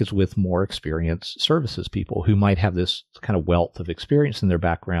other, I think, is with more experienced services people who might have this kind of wealth of experience in their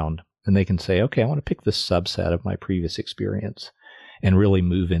background, and they can say, okay, I want to pick this subset of my previous experience and really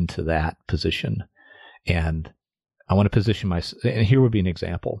move into that position. And I want to position myself, and here would be an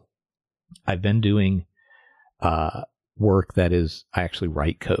example. I've been doing work that is, I actually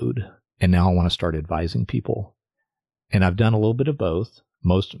write code, and now I want to start advising people. And I've done a little bit of both.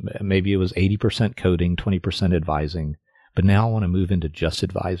 Maybe it was 80% coding, 20% advising, but now I want to move into just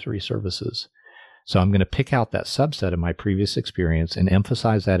advisory services. So I'm going to pick out that subset of my previous experience and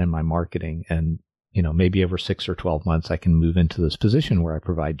emphasize that in my marketing. And, maybe over 6 or 12 months, I can move into this position where I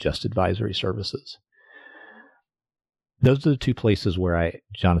provide just advisory services. Those are the two places where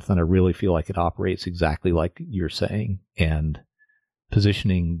Jonathan, I really feel like it operates exactly like you're saying. And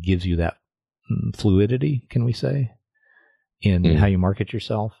positioning gives you that fluidity, can we say, in how you market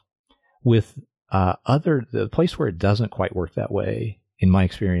yourself. With the place where it doesn't quite work that way, in my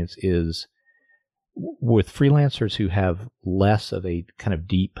experience, is with freelancers who have less of a kind of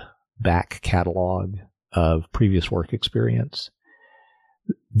deep back catalog of previous work experience.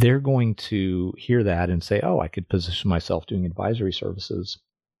 They're going to hear that and say, oh, I could position myself doing advisory services.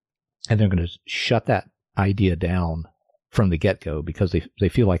 And they're going to shut that idea down from the get-go because they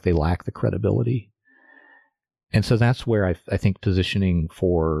feel like they lack the credibility. And so that's where I think positioning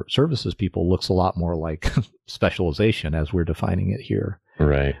for services people looks a lot more like specialization as we're defining it here.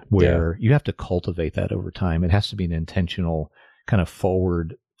 Right. Where you have to cultivate that over time. It has to be an intentional kind of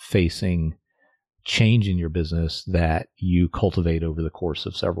forward-facing change in your business that you cultivate over the course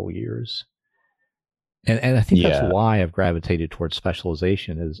of several years. And I think that's why I've gravitated towards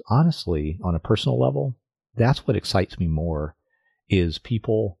specialization, is honestly, on a personal level, that's what excites me more, is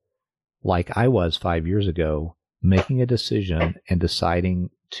people like I was 5 years ago making a decision and deciding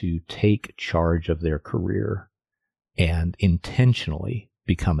to take charge of their career and intentionally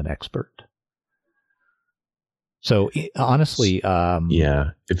become an expert. So honestly,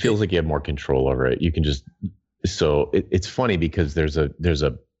 it feels like you have more control over it. You can just, it's funny because there's a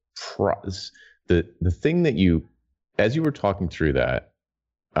the thing that as you were talking through that,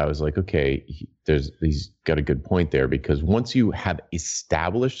 I was like, okay, he's got a good point there, because once you have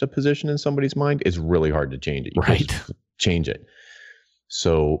established a position in somebody's mind, it's really hard to change it. You right. can't change it.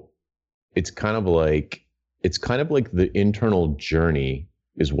 So it's kind of like the internal journey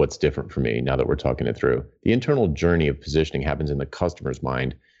is what's different for me now that we're talking it through. The internal journey of positioning happens in the customer's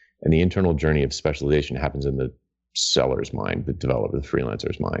mind, and the internal journey of specialization happens in the seller's mind, the developer, the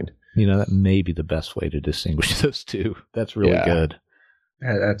freelancer's mind. That may be the best way to distinguish those two. That's really good.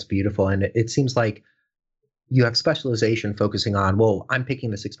 That's beautiful. And it seems like you have specialization focusing on, well, I'm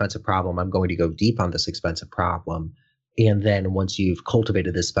picking this expensive problem. I'm going to go deep on this expensive problem. And then once you've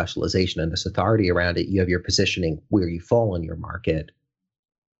cultivated this specialization and this authority around it, you have your positioning where you fall in your market.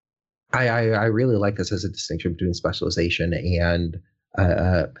 I really like this as a distinction between specialization and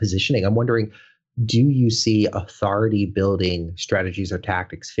positioning. I'm wondering, do you see authority building strategies or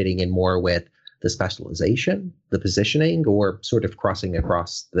tactics fitting in more with the specialization, the positioning, or sort of crossing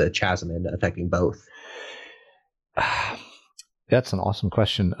across the chasm and affecting both? That's an awesome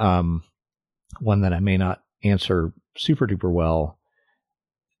question. One that I may not answer super duper well.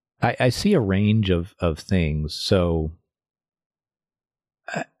 I see a range of things. So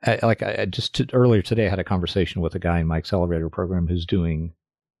earlier today, I had a conversation with a guy in my accelerator program who's doing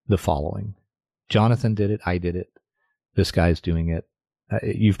the following. Jonathan did it. I did it. This guy's doing it.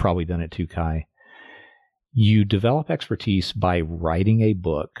 You've probably done it too, Kai. You develop expertise by writing a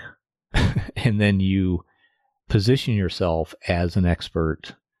book, and then you position yourself as an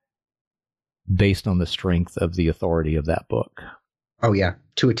expert based on the strength of the authority of that book. Oh, yeah.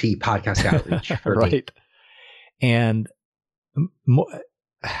 To a T, podcast outreach. Right. And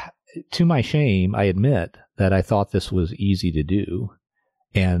to my shame, I admit that I thought this was easy to do.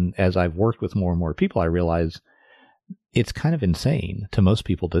 And as I've worked with more and more people, I realize it's kind of insane to most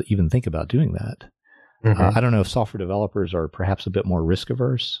people to even think about doing that. Mhm. I don't know if software developers are perhaps a bit more risk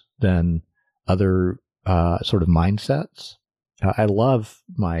averse than other sort of mindsets. I love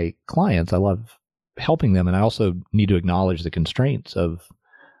my clients. I love helping them. And I also need to acknowledge the constraints of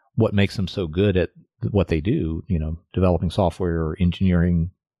what makes them so good at what they do, developing software or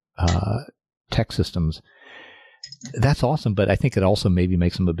engineering tech systems. That's awesome. But I think it also maybe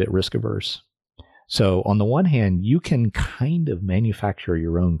makes them a bit risk averse. So on the one hand, you can kind of manufacture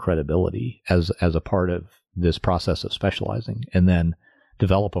your own credibility as a part of this process of specializing and then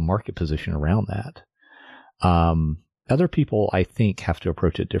develop a market position around that. Other people, I think, have to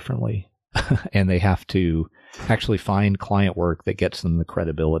approach it differently. And they have to actually find client work that gets them the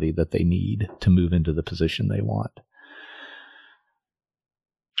credibility that they need to move into the position they want.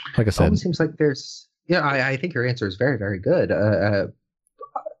 Like I said, It seems like there's, I think your answer is very, very good.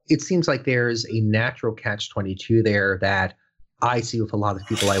 It seems like there's a natural catch-22 there that I see with a lot of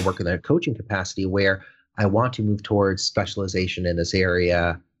people I work in a coaching capacity, where I want to move towards specialization in this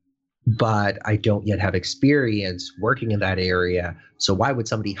area, but I don't yet have experience working in that area. So why would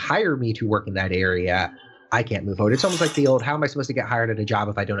somebody hire me to work in that area? I can't move forward. It's almost like the old, how am I supposed to get hired at a job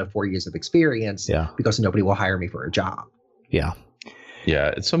if I don't have 4 years of experience? Yeah. Because nobody will hire me for a job. Yeah.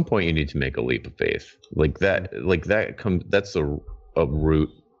 Yeah. At some point you need to make a leap of faith. That's a root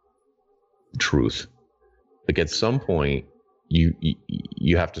truth. Like at some point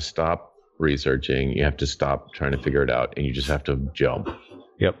you have to stop researching. You have to stop trying to figure it out, and you just have to jump.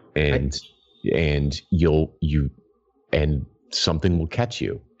 Yep. And something will catch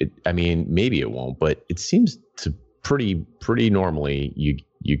you. Maybe it won't, but it seems to pretty normally you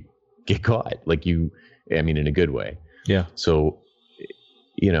get caught. In a good way. Yeah. So,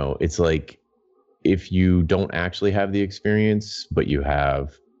 it's like if you don't actually have the experience, but you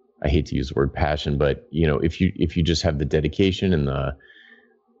have, I hate to use the word passion, but if you just have the dedication and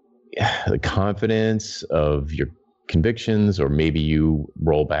the confidence of your convictions, or maybe you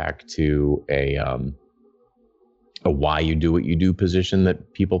roll back to a why you do what you do position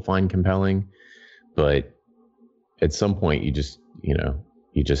that people find compelling, but at some point you just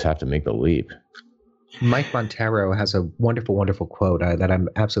have to make the leap. Mike Montero has a wonderful, wonderful quote that I'm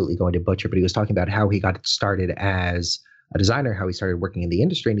absolutely going to butcher, but he was talking about how he got started as a designer, how he started working in the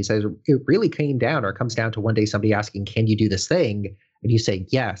industry. And he says it really comes down to one day somebody asking, can you do this thing? And you say,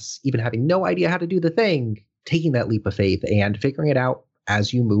 yes, even having no idea how to do the thing, taking that leap of faith and figuring it out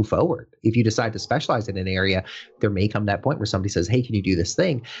as you move forward. If you decide to specialize in an area, there may come that point where somebody says, hey, can you do this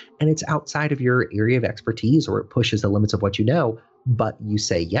thing? And it's outside of your area of expertise, or it pushes the limits of what you know, but you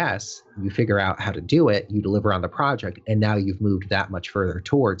say yes, you figure out how to do it, you deliver on the project, and now you've moved that much further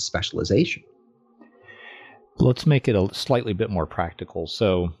towards specialization. Let's make it a slightly bit more practical.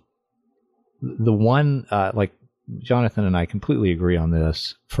 So the one, like Jonathan and I completely agree on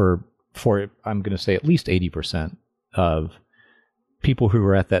this, for I'm going to say at least 80% of people who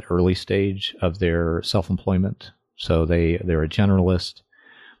are at that early stage of their self-employment. So they're a generalist.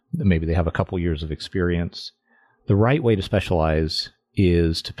 Maybe they have a couple years of experience. The right way to specialize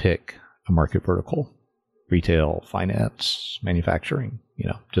is to pick a market vertical: retail, finance, manufacturing,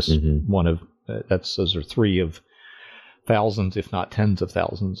 one of, those are three of thousands, if not tens of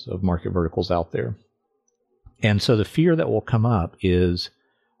thousands of market verticals out there. And so the fear that will come up is,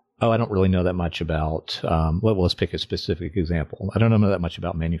 I don't really know that much about, let's pick a specific example. I don't know that much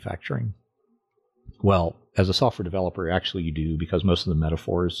about manufacturing. Well, as a software developer, actually you do, because most of the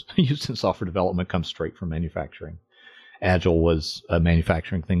metaphors used in software development come straight from manufacturing. Agile was a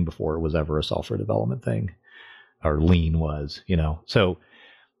manufacturing thing before it was ever a software development thing, or lean was, So,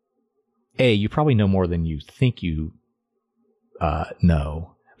 A, you probably know more than you think you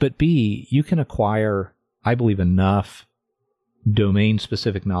know. But B, you can acquire, I believe, enough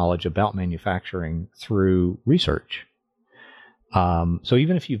domain-specific knowledge about manufacturing through research. So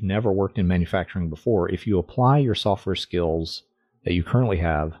even if you've never worked in manufacturing before, if you apply your software skills that you currently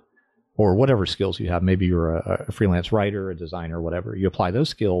have, or whatever skills you have, maybe you're a freelance writer, a designer, whatever, you apply those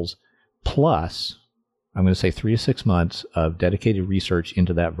skills plus, I'm going to say 3 to 6 months of dedicated research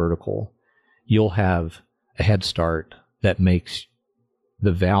into that vertical, you'll have a head start that makes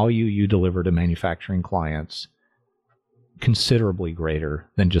the value you deliver to manufacturing clients considerably greater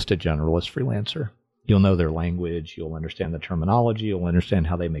than just a generalist freelancer. You'll know their language. You'll understand the terminology. You'll understand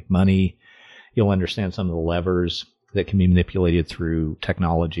how they make money. You'll understand some of the levers that can be manipulated through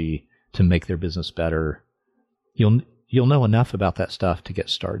technology to make their business better. You'll know enough about that stuff to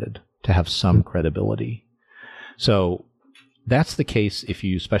get started, to have some credibility. So that's the case if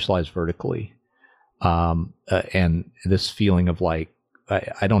you specialize vertically. And this feeling of like,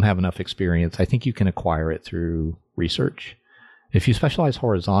 I don't have enough experience. I think you can acquire it through research. If you specialize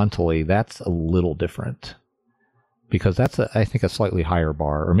horizontally, that's a little different, because that's, I think, a slightly higher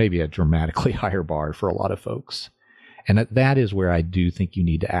bar, or maybe a dramatically higher bar for a lot of folks. And that is where I do think you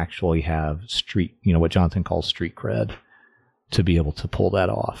need to actually have street, what Jonathan calls street cred, to be able to pull that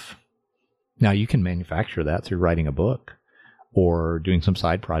off. Now, you can manufacture that through writing a book or doing some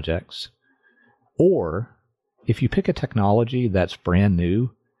side projects. Or if you pick a technology that's brand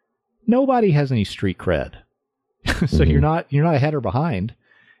new, nobody has any street cred. So you're not ahead or behind.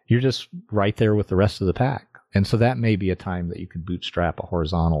 You're just right there with the rest of the pack. And so that may be a time that you could bootstrap a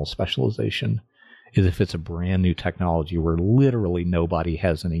horizontal specialization, is if it's a brand new technology where literally nobody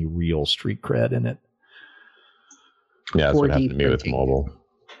has any real street cred in it. Yeah, that's what happened to me with mobile.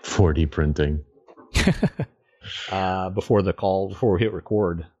 4D printing. Before we hit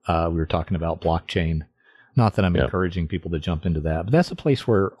record, we were talking about blockchain. Not that I'm encouraging people to jump into that, but that's a place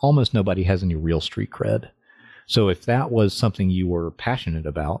where almost nobody has any real street cred. So if that was something you were passionate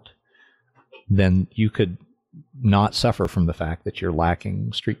about, then you could not suffer from the fact that you're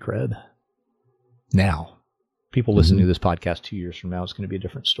lacking street cred. Now, people listening to this podcast 2 years from now, it's going to be a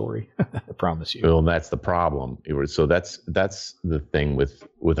different story. I promise you. Well, that's the problem. So that's the thing with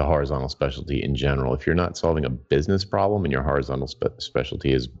a horizontal specialty in general. If you're not solving a business problem and your horizontal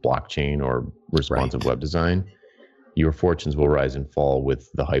specialty is blockchain or responsive web design, your fortunes will rise and fall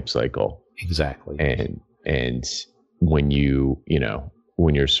with the hype cycle. Exactly. And when you're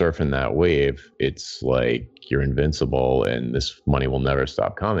surfing that wave, it's like you're invincible and this money will never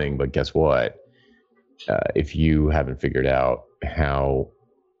stop coming. But guess what? If you haven't figured out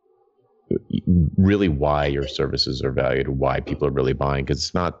why your services are valued, why people are really buying, because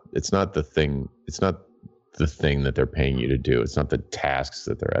it's not the thing that they're paying you to do. It's not the tasks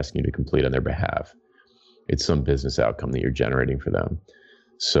that they're asking you to complete on their behalf. It's some business outcome that you're generating for them.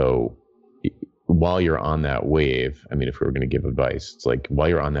 So while you're on that wave, I mean, if we were going to give advice, it's like, while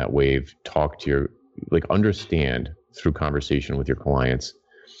you're on that wave, understand through conversation with your clients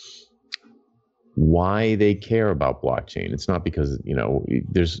why they care about blockchain. It's not because,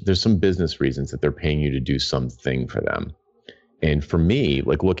 there's some business reasons that they're paying you to do something for them. And for me,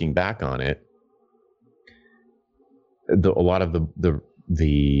 like, looking back on it, a lot of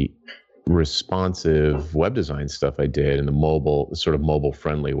the responsive web design stuff I did and the mobile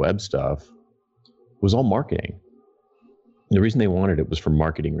friendly web stuff was all marketing. The reason they wanted it was for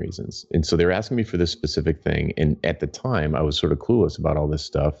marketing reasons. And so they were asking me for this specific thing. And at the time I was sort of clueless about all this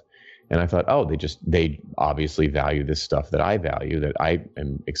stuff. And I thought, they obviously value this stuff that I value, that I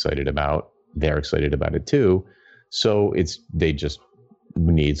am excited about. They're excited about it too. So they just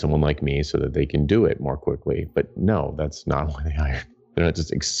need someone like me so that they can do it more quickly. But no, that's not why they hired. They're not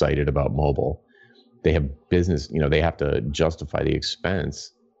just excited about mobile. They have business, they have to justify the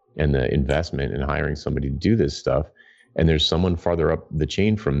expense and the investment in hiring somebody to do this stuff. And there's someone farther up the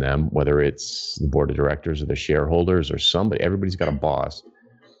chain from them, whether it's the board of directors or the shareholders or somebody. Everybody's got a boss.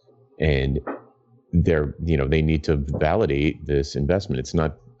 And they need to validate this investment. It's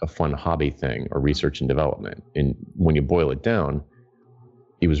not a fun hobby thing or research and development. And when you boil it down,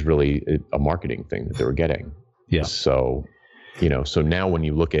 it was really a marketing thing that they were getting. Yeah. So, so now when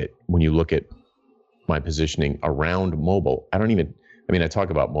you look at my positioning around mobile, I talk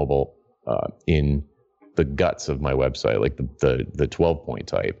about mobile in the guts of my website, like the 12-point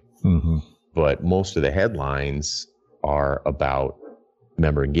type. Mm-hmm. But most of the headlines are about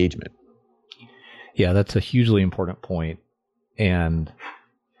member engagement. Yeah, that's a hugely important point. And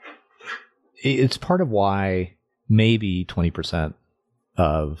it's part of why maybe 20%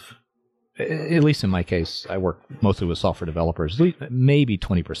 of, at least in my case, I work mostly with software developers, maybe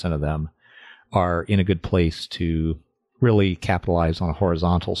 20% of them are in a good place to really capitalize on a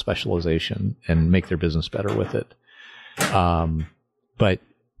horizontal specialization and make their business better with it. But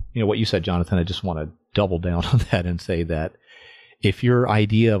what you said, Jonathan, I just want to double down on that and say that if your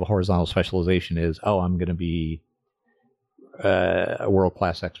idea of a horizontal specialization is, I'm going to be a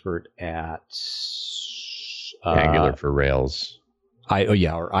world-class expert at Angular for Rails, or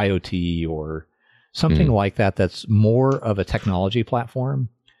IoT or something like that, that's more of a technology platform,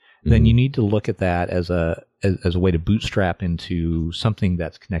 then you need to look at that as a way to bootstrap into something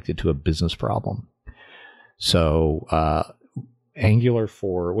that's connected to a business problem. So Angular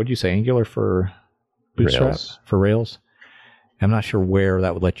for, what did you say? Angular for bootstrap? Rails. For Rails? I'm not sure where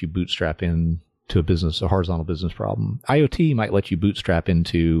that would let you bootstrap into a horizontal business problem. IoT might let you bootstrap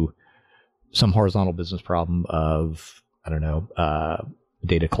into some horizontal business problem of,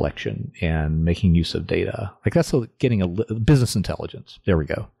 data collection and making use of data. Like getting a business intelligence. There we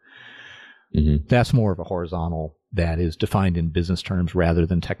go. Mm-hmm. That's more of a horizontal that is defined in business terms rather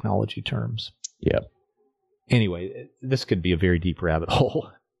than technology terms. Yep. Anyway, this could be a very deep rabbit hole.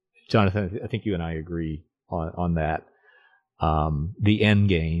 Jonathan, I think you and I agree on that. The end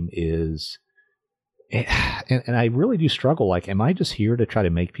game is, and I really do struggle. Like, am I just here to try to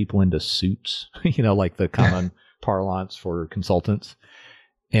make people into suits? Like the common parlance for consultants.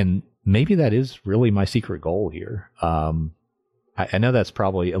 And maybe that is really my secret goal here. I know that's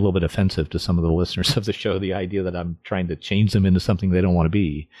probably a little bit offensive to some of the listeners of the show, the idea that I'm trying to change them into something they don't want to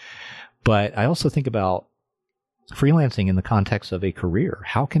be. But I also think about freelancing in the context of a career.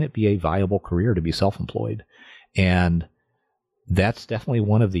 How can it be a viable career to be self-employed? And that's definitely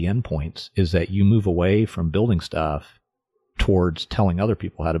one of the endpoints, is that you move away from building stuff towards telling other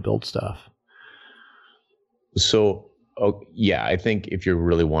people how to build stuff. So, I think if you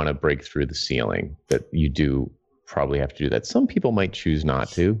really want to break through the ceiling, that you do probably have to do that. Some people might choose not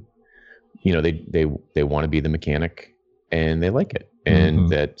to. They want to be the mechanic and they like it, and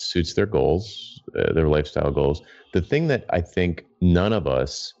that suits their goals, their lifestyle goals. The thing that I think none of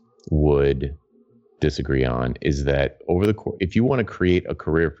us would disagree on is that if you want to create a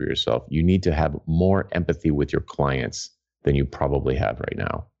career for yourself, you need to have more empathy with your clients than you probably have right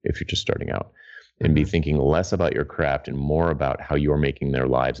now if you're just starting out, and be thinking less about your craft and more about how you're making their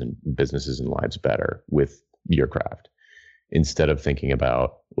lives and businesses and lives better with your craft, instead of thinking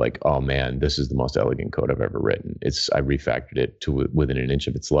about like, oh man, this is the most elegant code I've ever written. I refactored it to within an inch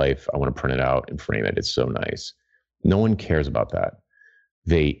of its life. I want to print it out and frame it. It's so nice. No one cares about that.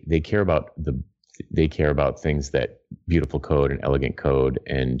 They care about things that beautiful code and elegant code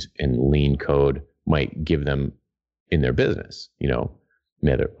and lean code might give them in their business,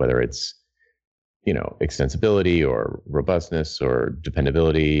 whether it's, extensibility or robustness or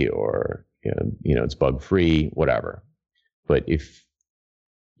dependability or, it's bug free, whatever. But if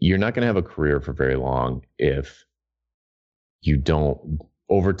you're not going to have a career for very long, if you don't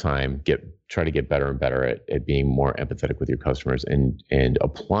over time try to get better and better at being more empathetic with your customers and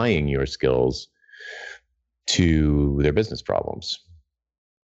applying your skills to their business problems.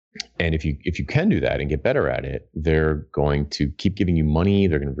 And if you can do that and get better at it, they're going to keep giving you money.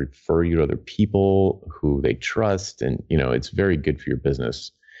 They're going to refer you to other people who they trust. And, it's very good for your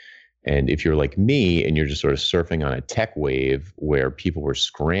business. And if you're like me and you're just sort of surfing on a tech wave where people were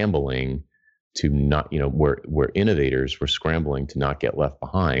scrambling to not, where innovators were scrambling to not get left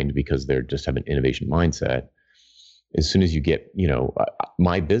behind because they're just have an innovation mindset. As soon as you get,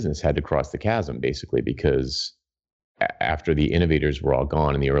 my business had to cross the chasm basically, because after the innovators were all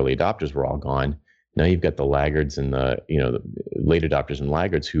gone and the early adopters were all gone, now you've got the laggards and the late adopters and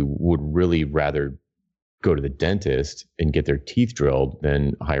laggards who would really rather go to the dentist and get their teeth drilled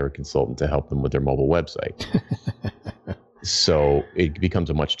than hire a consultant to help them with their mobile website. So it becomes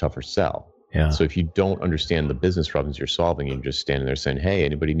a much tougher sell. Yeah. So if you don't understand the business problems you're solving, and you're just standing there saying, hey,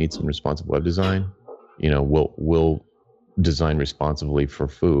 anybody need some responsive web design? We'll design responsively for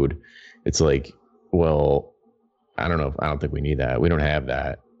food. It's like, well, I don't know. I don't think we need that. We don't have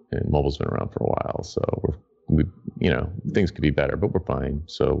that. And mobile's been around for a while. So we things could be better, but we're fine.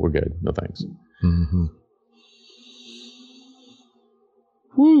 So we're good. No thanks. Mm-hmm.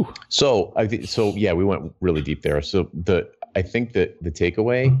 Woo. So we went really deep there. So I think that the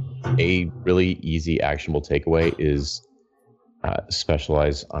takeaway, a really easy actionable takeaway, is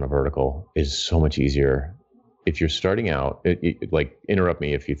specialize on a vertical is so much easier. If you're starting out, like, interrupt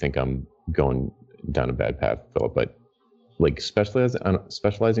me if you think I'm going down a bad path, Philip, but like specializing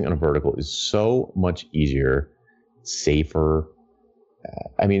on a vertical is so much easier, safer.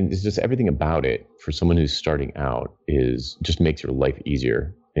 It's just everything about it for someone who's starting out just makes your life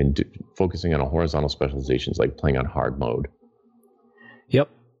easier. And focusing on a horizontal specialization is like playing on hard mode. Yep.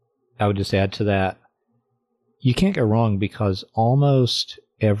 I would just add to that, you can't go wrong, because almost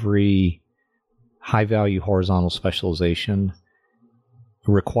every high value horizontal specialization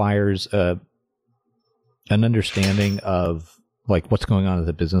requires an understanding of like what's going on at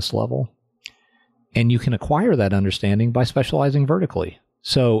the business level. And you can acquire that understanding by specializing vertically.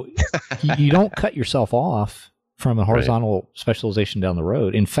 So you don't cut yourself off from a horizontal specialization down the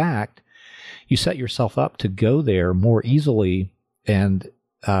road. In fact, you set yourself up to go there more easily and,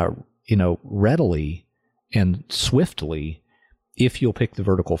 readily and swiftly if you'll pick the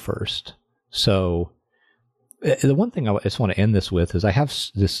vertical first. So the one thing I just want to end this with is I have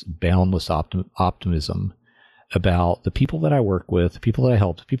this boundless optimism about the people that I work with, the people that I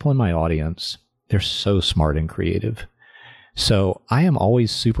help, the people in my audience. They're so smart and creative. So I am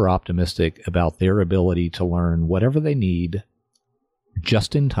always super optimistic about their ability to learn whatever they need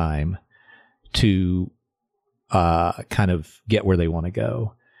just in time to kind of get where they want to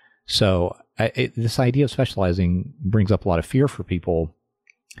go. So this idea of specializing brings up a lot of fear for people.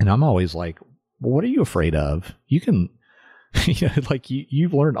 And I'm always like, well, what are you afraid of? You can,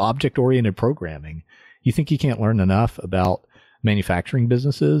 you've learned object-oriented programming. You think you can't learn enough about manufacturing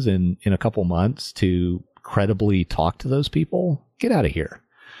businesses in a couple months to credibly talk to those people? Get out of here.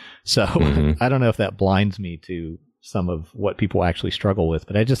 So I don't know if that blinds me to some of what people actually struggle with,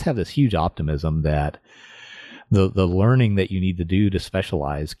 but I just have this huge optimism that the learning that you need to do to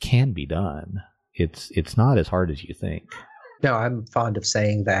specialize can be done. It's not as hard as you think. No, I'm fond of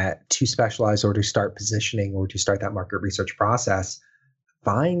saying that to specialize or to start positioning or to start that market research process,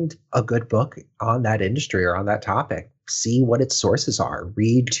 find a good book on that industry or on that topic. See what its sources are.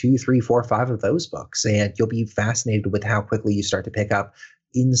 Read 2, 3, 4, 5 of those books, and you'll be fascinated with how quickly you start to pick up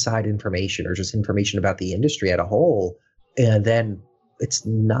inside information or just information about the industry at a whole. And then it's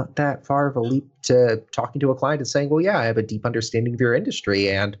not that far of a leap to talking to a client and saying, well, yeah, I have a deep understanding of your industry.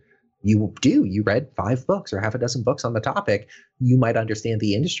 And you read 5 books or half a dozen books on the topic. You might understand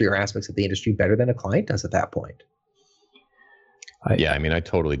the industry or aspects of the industry better than a client does at that point. Yeah, I mean, I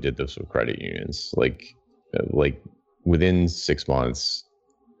totally did this with credit unions. Like within 6 months,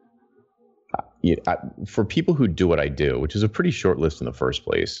 for people who do what I do, which is a pretty short list in the first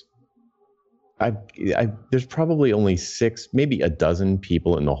place, there's probably only 6, maybe a dozen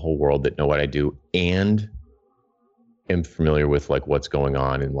people in the whole world that know what I do and am familiar with like what's going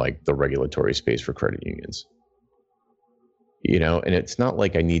on in like the regulatory space for credit unions. And it's not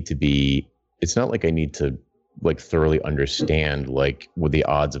like I need to like thoroughly understand like what the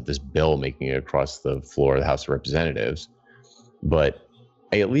odds of this bill making it across the floor of the House of Representatives, but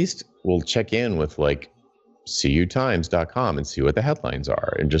I at least will check in with like cutimes.com and see what the headlines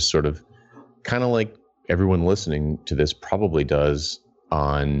are, and just sort of kind of like everyone listening to this probably does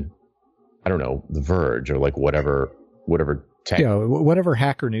on, I don't know, The Verge or like whatever tech. Yeah, whatever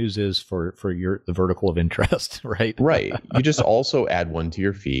Hacker News is for the vertical of interest, right? Right. You just also add one to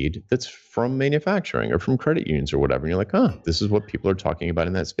your feed that's from manufacturing or from credit unions or whatever. And you're like, this is what people are talking about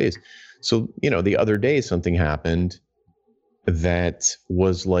in that space. So, the other day something happened that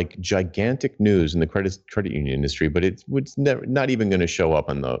was like gigantic news in the credit union industry, but it was not even going to show up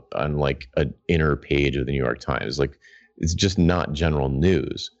on like an inner page of the New York Times. Like, it's just not general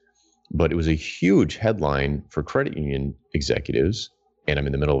news. But it was a huge headline for credit union executives, and I'm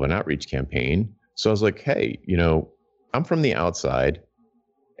in the middle of an outreach campaign. So I was like, hey, I'm from the outside,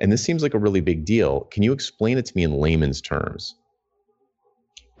 and this seems like a really big deal. Can you explain it to me in layman's terms?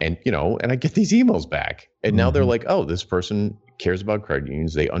 And, and I get these emails back. And now they're like, oh, this person cares about credit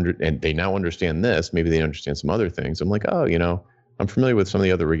unions. And they now understand this. Maybe they understand some other things. I'm like, oh, I'm familiar with some of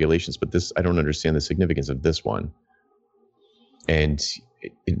the other regulations, but I don't understand the significance of this one. And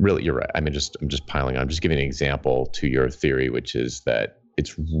it really, you're right. I'm just piling on. I'm just giving an example to your theory, which is that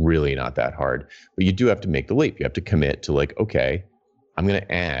it's really not that hard. But you do have to make the leap. You have to commit to like, okay, I'm going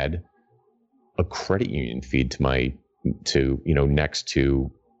to add a credit union feed next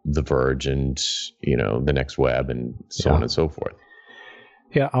to The Verge and, the Next Web and so on and so forth.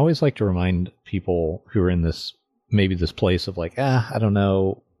 Yeah, I always like to remind people who are in this place of like, I don't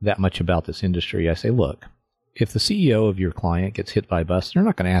know that much about this industry. I say, look, if the CEO of your client gets hit by a bus, they're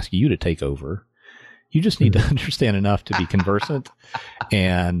not going to ask you to take over. You just need to understand enough to be conversant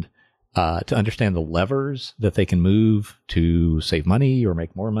and to understand the levers that they can move to save money or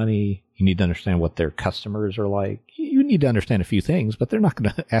make more money. You need to understand what their customers are like. You need to understand a few things, but they're not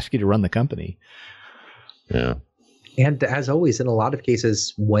going to ask you to run the company. Yeah. And as always, in a lot of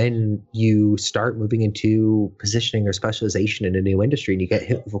cases, when you start moving into positioning or specialization in a new industry and you get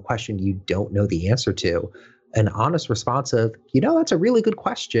hit with a question you don't know the answer to, an honest response of, that's a really good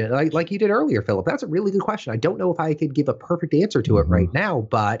question. Like you did earlier, Philip, that's a really good question. I don't know if I could give a perfect answer to it right now,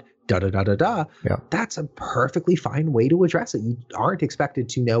 but da-da-da-da-da. Yeah. That's a perfectly fine way to address it. You aren't expected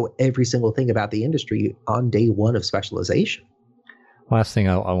to know every single thing about the industry on day one of specialization. Last thing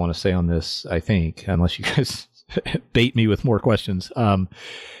I want to say on this, I think, unless you guys bait me with more questions,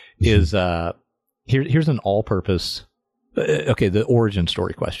 is here's an all-purpose, the origin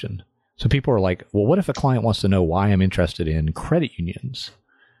story question. So people are like, well, what if a client wants to know why I'm interested in credit unions?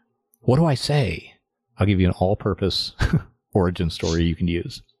 What do I say? I'll give you an all-purpose origin story you can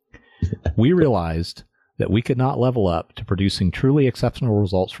use. We realized that we could not level up to producing truly exceptional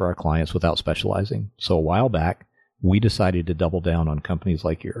results for our clients without specializing. So a while back, we decided to double down on companies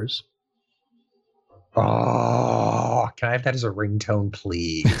like yours. Oh, can I have that as a ringtone,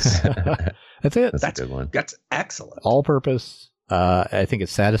 please? That's it. That's a good one. That's excellent. All-purpose. I think it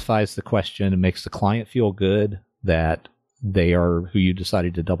satisfies the question and makes the client feel good that they are who you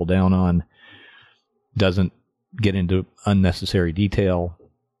decided to double down on. Doesn't get into unnecessary detail.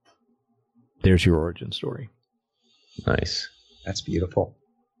 there's your origin story. Nice. That's beautiful.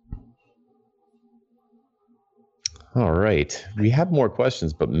 All right. We have more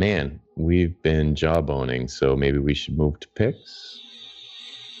questions, but man, we've been jawboning, so maybe we should move to picks.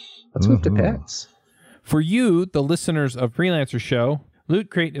 Let's move to picks. For you, the listeners of Freelancer Show, Loot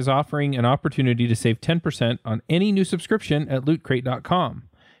Crate is offering an opportunity to save 10% on any new subscription at lootcrate.com.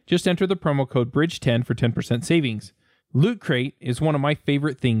 Just enter the promo code BRIDGE10 for 10% savings. Loot Crate is one of my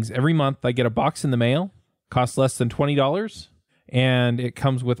favorite things. Every month I get a box in the mail, costs less than $20, and it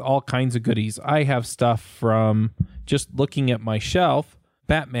comes with all kinds of goodies. I have stuff from, just looking at my shelf,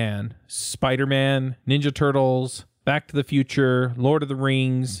 Batman, Spider-Man, Ninja Turtles, Back to the Future, Lord of the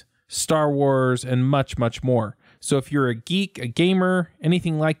Rings, Star Wars, and much, much more. So if you're a geek, a gamer,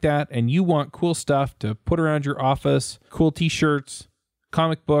 anything like that, and you want cool stuff to put around your office, cool t-shirts,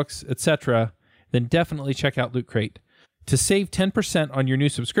 comic books, etc., then definitely check out Loot Crate. To save 10% on your new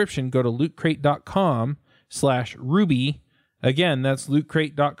subscription, go to lootcrate.com/Ruby. Again, that's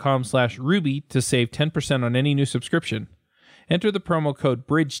lootcrate.com/Ruby to save 10% on any new subscription. Enter the promo code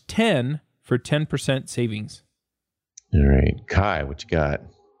BRIDGE10 for 10% savings. All right. Kai, what you got?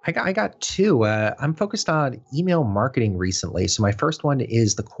 I got two. I'm focused on email marketing recently. So my first one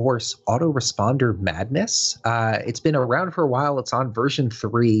is the course Autoresponder Madness. It's been around for a while. It's on version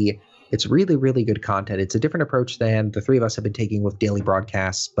 3. It's really, really good content. It's a different approach than the three of us have been taking with daily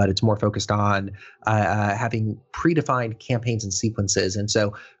broadcasts, but it's more focused on having predefined campaigns and sequences. And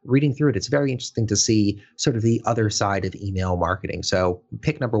so reading through it, it's very interesting to see sort of the other side of email marketing. So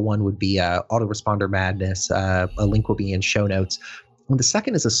pick number one would be Autoresponder Madness. A link will be in show notes. And the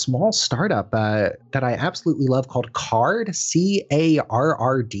second is a small startup that I absolutely love called Carrd,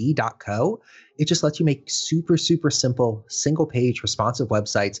 CARRD.co. It just lets you make super, super simple, single-page responsive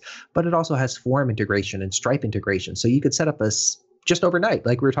websites, but it also has form integration and Stripe integration. So you could set up just overnight,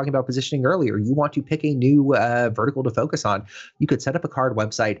 like we were talking about positioning earlier. You want to pick a new vertical to focus on. You could set up a Carrd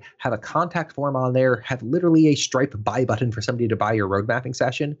website, have a contact form on there, have literally a Stripe buy button for somebody to buy your road mapping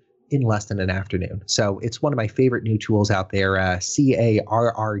session in less than an afternoon. So it's one of my favorite new tools out there, CARRD.co.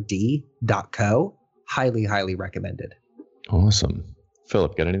 Highly, highly recommended. Awesome.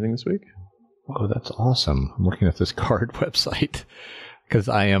 Philip, got anything this week? Oh, that's awesome. I'm looking at this Carrd website because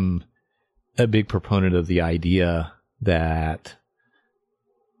I am a big proponent of the idea that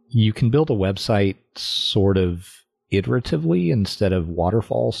you can build a website sort of iteratively instead of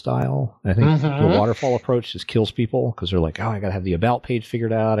waterfall style. I think the waterfall approach just kills people because they're like, oh, I got to have the about page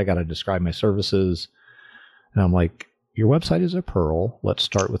figured out. I got to describe my services. And I'm like, your website is a pearl. Let's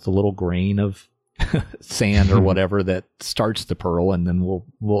start with the little grain of sand or whatever that starts the pearl, and then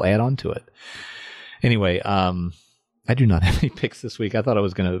we'll add on to it. Anyway, I do not have any picks this week. I thought I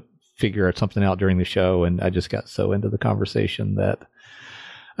was going to figure something out during the show, and I just got so into the conversation that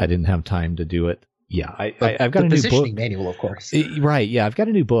I didn't have time to do it. Yeah, I've got a new book manual, of course. Right. Yeah, I've got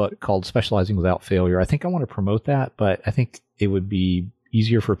a new book called Specializing Without Failure. I think I want to promote that, but I think it would be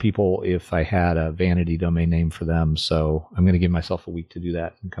easier for people if I had a vanity domain name for them. So I'm going to give myself a week to do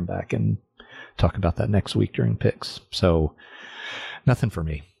that and come back and talk about that next week during picks. So nothing for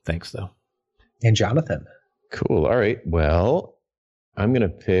me. Thanks, though. And Jonathan. Cool. All right. Well, I'm going to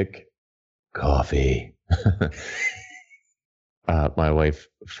pick coffee. My wife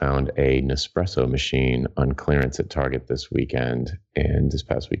found a Nespresso machine on clearance at Target this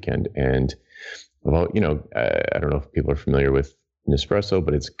past weekend. And well, I don't know if people are familiar with Nespresso,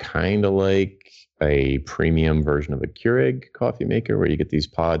 but it's kind of like a premium version of a Keurig coffee maker where you get these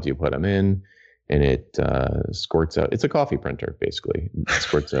pods, you put them in, and it squirts out. It's a coffee printer, basically. It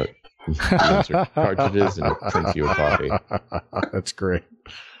squirts out cartridges and it prints you a coffee. That's great.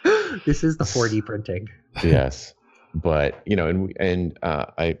 This is the 4D printing. Yes. But,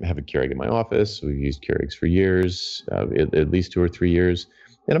 I have a Keurig in my office. We've used Keurigs for years, at least 2 or 3 years.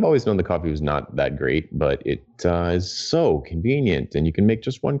 And I've always known the coffee was not that great, but it is so convenient. And you can make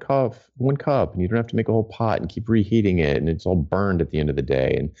just one cup, and you don't have to make a whole pot and keep reheating it. And it's all burned at the end of the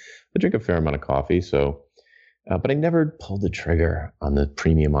day. And I drink a fair amount of coffee. So, but I never pulled the trigger on the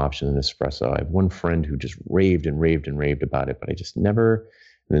premium option in Nespresso. I have one friend who just raved and raved and raved about it, but I just never.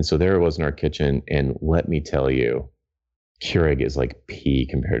 And then so there it was in our kitchen. And let me tell you, Keurig is like pee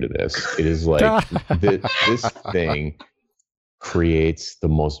compared to this. It is like this thing creates the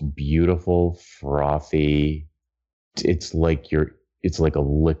most beautiful, frothy. It's like a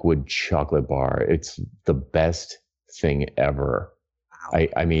liquid chocolate bar. It's the best thing ever. Wow. I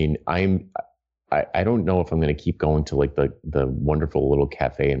don't know if I'm going to keep going to like the wonderful little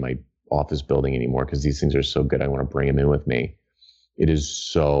cafe in my office building anymore because these things are so good. I want to bring them in with me. It is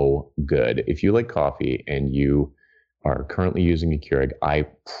so good. If you like coffee and you are currently using a Keurig, I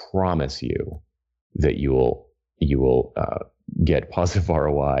promise you that you will get positive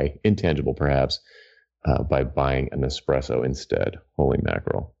ROI, intangible perhaps, by buying an espresso instead. Holy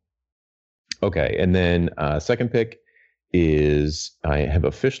mackerel. Okay, and then second pick is I have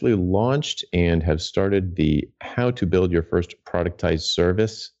officially launched and have started the How to Build Your First Productized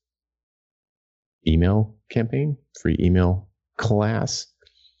Service email campaign, free email class.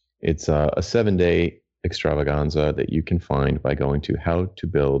 It's a 7-day extravaganza that you can find by going to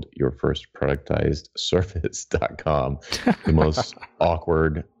howtobuildyourfirstproductizedservice.com, the most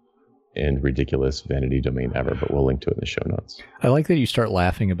awkward and ridiculous vanity domain ever, but we'll link to it in the show notes. I like that you start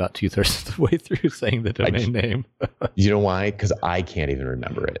laughing about 2/3 of the way through saying the domain name. You know why? Because I can't even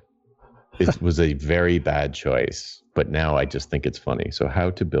remember it. It was a very bad choice, but now I just think it's funny. So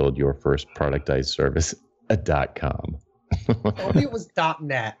howtobuildyourfirstproductizedservice.com. Only it was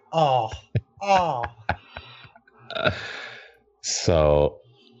 .net. Oh. So,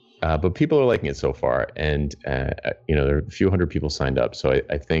 but people are liking it so far, and there are a few hundred people signed up. So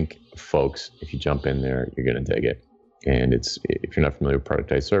I think, folks, if you jump in there, you're going to dig it. And if you're not familiar with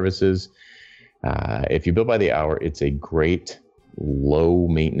productized services, if you build by the hour, it's a great low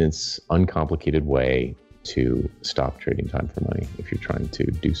maintenance, uncomplicated way to stop trading time for money if you're trying to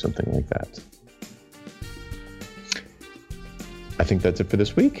do something like that. I think that's it for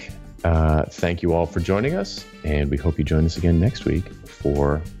this week. Thank you all for joining us, and we hope you join us again next week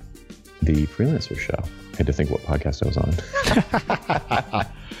for the Freelancer Show. I had to think what podcast I was on.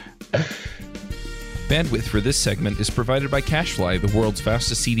 Bandwidth for this segment is provided by CacheFly, the world's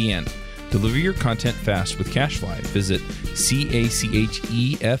fastest CDN. Deliver your content fast with CacheFly. Visit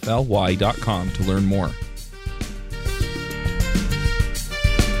CACHEFLY.com to learn more.